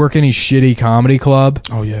like you work any shitty comedy club,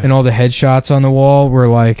 and all the headshots on the wall where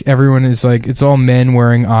like everyone is like, it's all men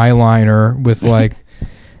wearing eyeliner with like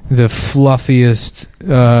the fluffiest,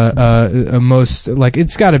 most like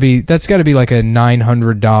that's got to be like a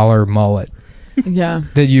 $900 mullet. Yeah.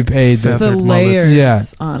 That you paid the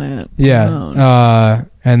layers on it. Yeah.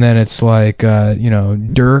 And then it's like,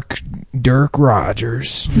 Dirk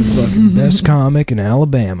Rogers, the fucking best comic in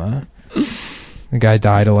Alabama. The guy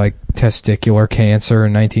died of like testicular cancer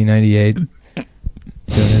in 1998. Doing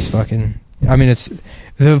his fucking, I mean, it's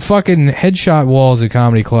the fucking headshot walls at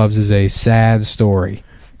comedy clubs is a sad story.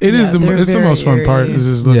 It's the most fun part is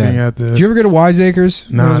just looking at the. Did you ever go to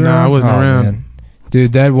Wiseacres? Nah, I wasn't around. Man.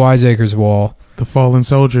 Dude, that Wiseacres wall. The fallen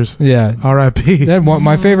soldiers. Yeah. R.I.P. That one,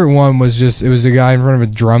 my favorite one was just, it was a guy in front of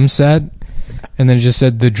a drum set, and then it just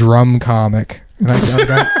said the drum comic. And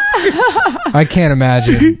I can't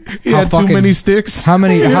imagine. He had too many sticks. How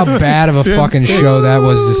bad of a fucking show that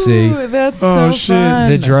was to see. That's so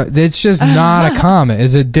fun. It's just not a comic.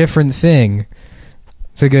 It's a different thing.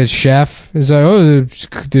 It's like a chef. It's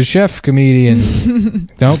like, the chef comedian.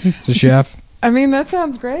 Nope, it's a chef. I mean, that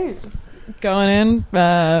sounds great. Just going in,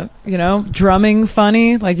 drumming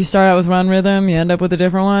funny. Like you start out with one rhythm, you end up with a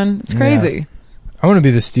different one. It's crazy. Yeah. I want to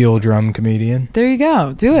be the steel drum comedian. There you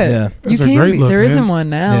go. Do it. Yeah. You can't. Great look, there man. isn't one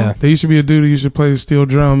now. Yeah. There used to be a dude who used to play the steel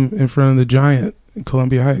drum in front of the Giant in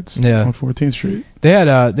Columbia Heights. Yeah. On 14th Street. They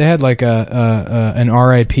had like an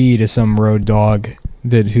R.I.P. to some road dog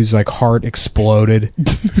whose like heart exploded.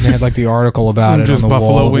 They had like the article about it on the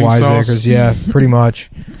wall of Wiseacres. Yeah, pretty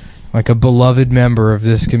much. Like a beloved member of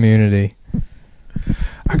this community.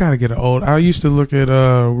 I gotta get I used to look at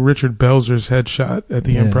Richard Belzer's headshot at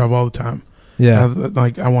the Improv all the time. Yeah.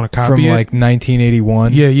 I want to copy from it. like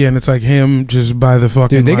 1981. Yeah, and it's like him just by the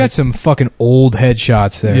fucking. Dude, they got some fucking old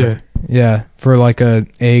headshots there. Yeah, for like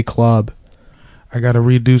a club. I got to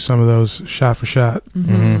redo some of those shot for shot.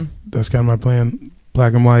 Mm-hmm. That's kind of my plan.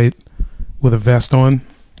 Black and white with a vest on.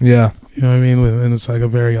 Yeah. You know what I mean? And it's like a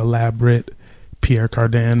very elaborate Pierre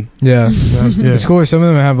Cardin. Yeah. It's cool. Some of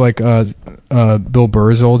them have like Bill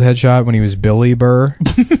Burr's old headshot when he was Billy Burr.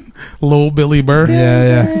 Lil Billy Burr.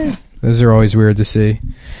 Yeah. Those are always weird to see.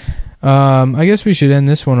 I guess we should end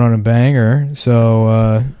this one on a banger.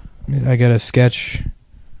 So I got a sketch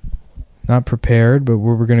not prepared, but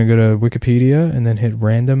we're going to go to Wikipedia and then hit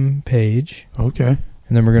random page. Okay.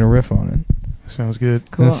 And then we're going to riff on it. Sounds good.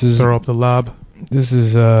 Cool. Throw up the lob. This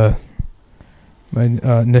is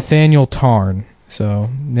Nathaniel Tarn. So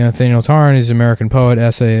Nathaniel Tarn is an American poet,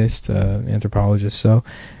 essayist, anthropologist. So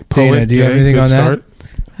Dana, do you have anything on that?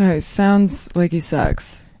 It sounds like he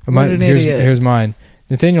sucks. Here's mine.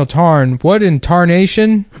 Nathaniel Tarn. What in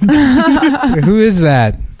tarnation? Who is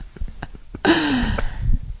that?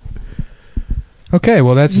 Okay,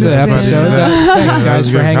 well that's the episode. Thanks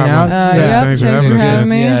guys for hanging out. Thanks for having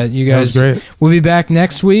me. Yeah, you guys. We'll be back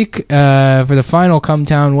next week for the final Come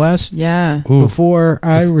Town West. Yeah. Before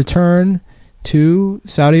I return to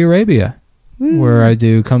Saudi Arabia, where I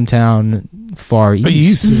do Come Town Far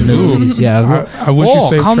East. Yeah. I wish you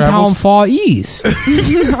safe Come travels. Town Far East.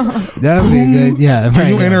 That would be good. Yeah. Can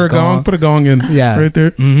you enter a gong? Put a gong in. Yeah. Right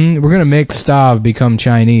there. Mm-hmm. We're going to make Stav become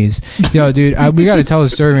Chinese. Yo, dude, we got to tell the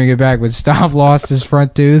story when we get back, but Stav lost his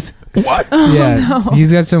front tooth. What? Yeah. No.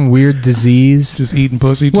 He's got some weird disease. Just eating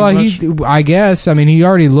pussy too much? I guess. I mean, he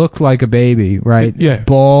already looked like a baby, right? Yeah.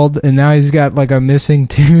 Bald, and now he's got like a missing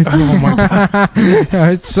tooth. Oh my God.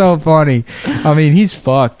 It's so funny. I mean, he's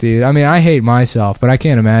fucked, dude. I mean, I hate myself, but I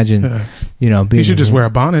can't imagine, being... He should just wear a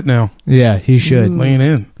bonnet now. Yeah, he should. Lean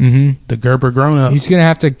in. Mm-hmm. The Gerber grown-up. He's going to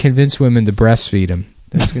have to convince women to breastfeed him.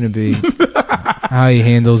 That's going to be how he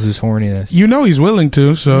handles his horniness. You know he's willing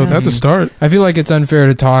to, so that's a start. I feel like it's unfair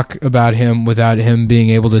to talk about him without him being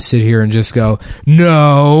able to sit here and just go,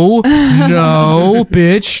 no,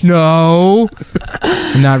 bitch, no.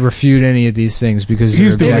 And not refute any of these things because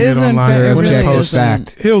he's doing it online. They're objective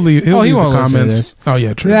fact. He'll leave he the won't comments. Listen to this. Oh,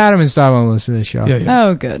 yeah, true. Adam and Stav won't listen to this show. Yeah.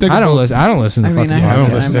 Oh, good. I don't listen to fucking I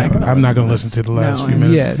don't listen. I'm not going to listen to the last few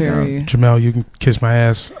minutes. Yeah, Jamel, you can kiss my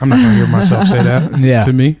ass. I'm not going to hear myself say that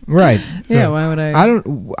to me. Right. Yeah, why would I?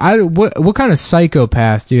 What kind of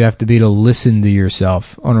psychopath do you have to be to listen to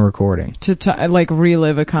yourself on a recording? To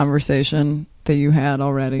relive a conversation that that you had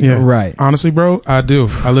already. Yeah. Right. Honestly, bro, I do.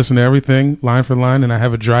 I listen to everything line for line, and I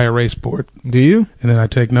have a dry erase board. Do you? And then I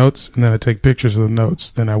take notes, and then I take pictures of the notes.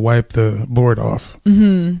 Then I wipe the board off.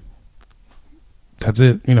 Mm-hmm. That's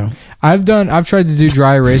it, you know. I've tried to do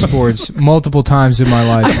dry erase boards multiple times in my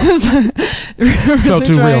life. Really felt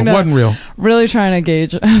too real. Wasn't real. Really trying to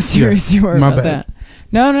gauge how serious you were about that.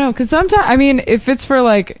 No, because sometimes, I mean, if it's for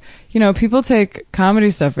like, you know, people take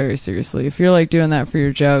comedy stuff very seriously. If you're like doing that for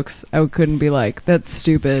your jokes, I couldn't be like, that's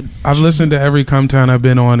stupid. I've listened to every Come Town I've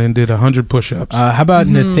been on and did 100 push-ups. How about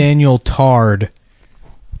Nathaniel Tard?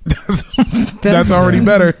 That's already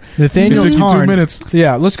better. Nathaniel It took you 2 Tarn. minutes. So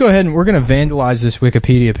yeah, let's go ahead and we're going to vandalize this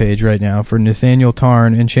Wikipedia page right now for Nathaniel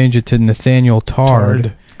Tarn and change it to Nathaniel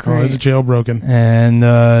Tard. Oh, it's jailbroken. And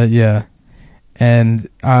yeah. And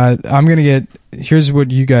I'm going to get... Here's what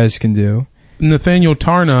you guys can do. Nathaniel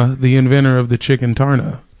Tarna, the inventor of the chicken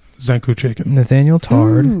Tarna, Zanku chicken. Nathaniel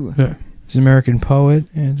Tard. Yeah. He's an American poet.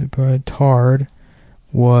 And Tard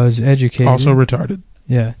was educated. Also retarded.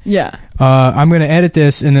 Yeah. Yeah. I'm going to edit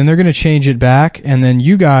this, and then they're going to change it back, and then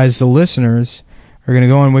you guys, the listeners, are going to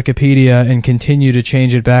go on Wikipedia and continue to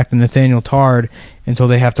change it back to Nathaniel Tard until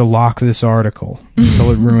they have to lock this article,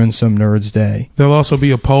 until it ruins some nerd's day. There'll also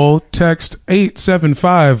be a poll. Text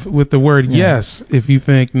 875 with the word yes if you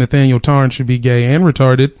think Nathaniel Tarn should be gay and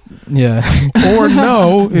retarded. Yeah. Or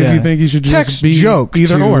no if you think he should just Text be joke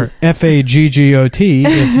either to or. FAGGOT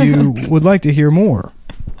if you would like to hear more.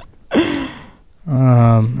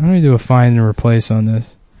 I'm going to do a find and replace on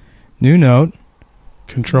this. New note.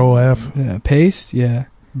 Control F. Yeah, paste. Yeah.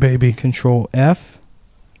 Baby. Control F.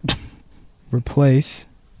 Replace.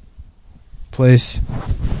 Place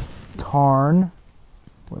Tarn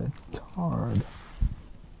with Tard.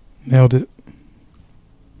 Nailed it.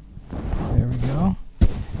 There we go.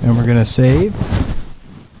 And we're going to save.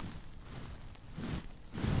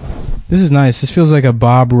 This is nice. This feels like a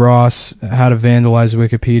Bob Ross How to Vandalize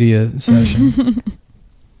Wikipedia session.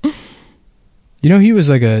 You know, he was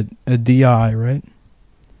like a DI, right?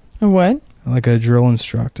 A what? Like a drill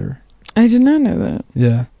instructor. I did not know that.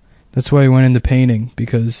 Yeah. That's why he went into painting,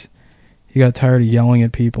 because he got tired of yelling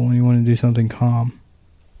at people and he wanted to do something calm.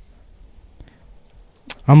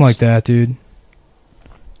 I'm like that, dude.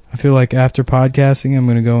 I feel like after podcasting, I'm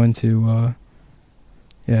going to go into...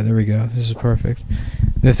 yeah, there we go. This is perfect.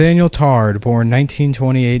 Nathaniel Tard, born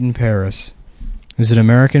 1928 in Paris, is an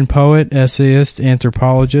American poet, essayist,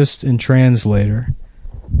 anthropologist, and translator.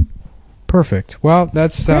 Perfect. Well,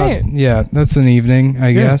 that's that's an evening,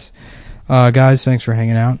 I guess. Guys, thanks for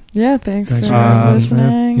hanging out. Yeah, thanks for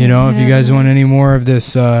listening. You know, if you guys want any more of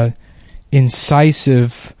this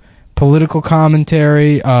incisive political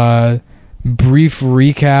commentary, brief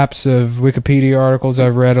recaps of Wikipedia articles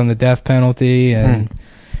I've read on the death penalty, and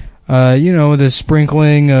you know, the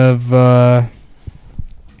sprinkling of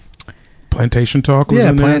plantation talk.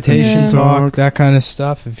 Yeah, plantation talk, that kind of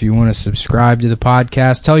stuff. If you want to subscribe to the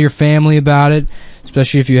podcast, tell your family about it,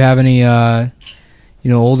 especially if you have any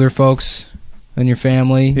older folks in your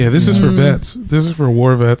family. Yeah, this is for vets. This is for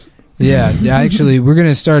war vets. Yeah, actually, we're going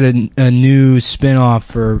to start a new spin-off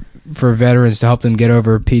for veterans to help them get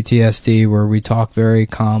over PTSD, where we talk very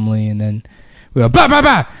calmly and then we go, bah, bah,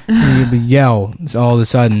 bah! And you yell all of a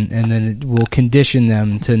sudden, and then it will condition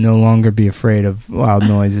them to no longer be afraid of loud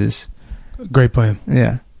noises. Great plan.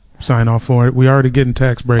 Yeah. Sign off for it. We already getting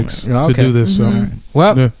tax breaks to do this. So.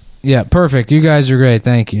 Well, yeah, perfect. You guys are great.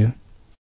 Thank you.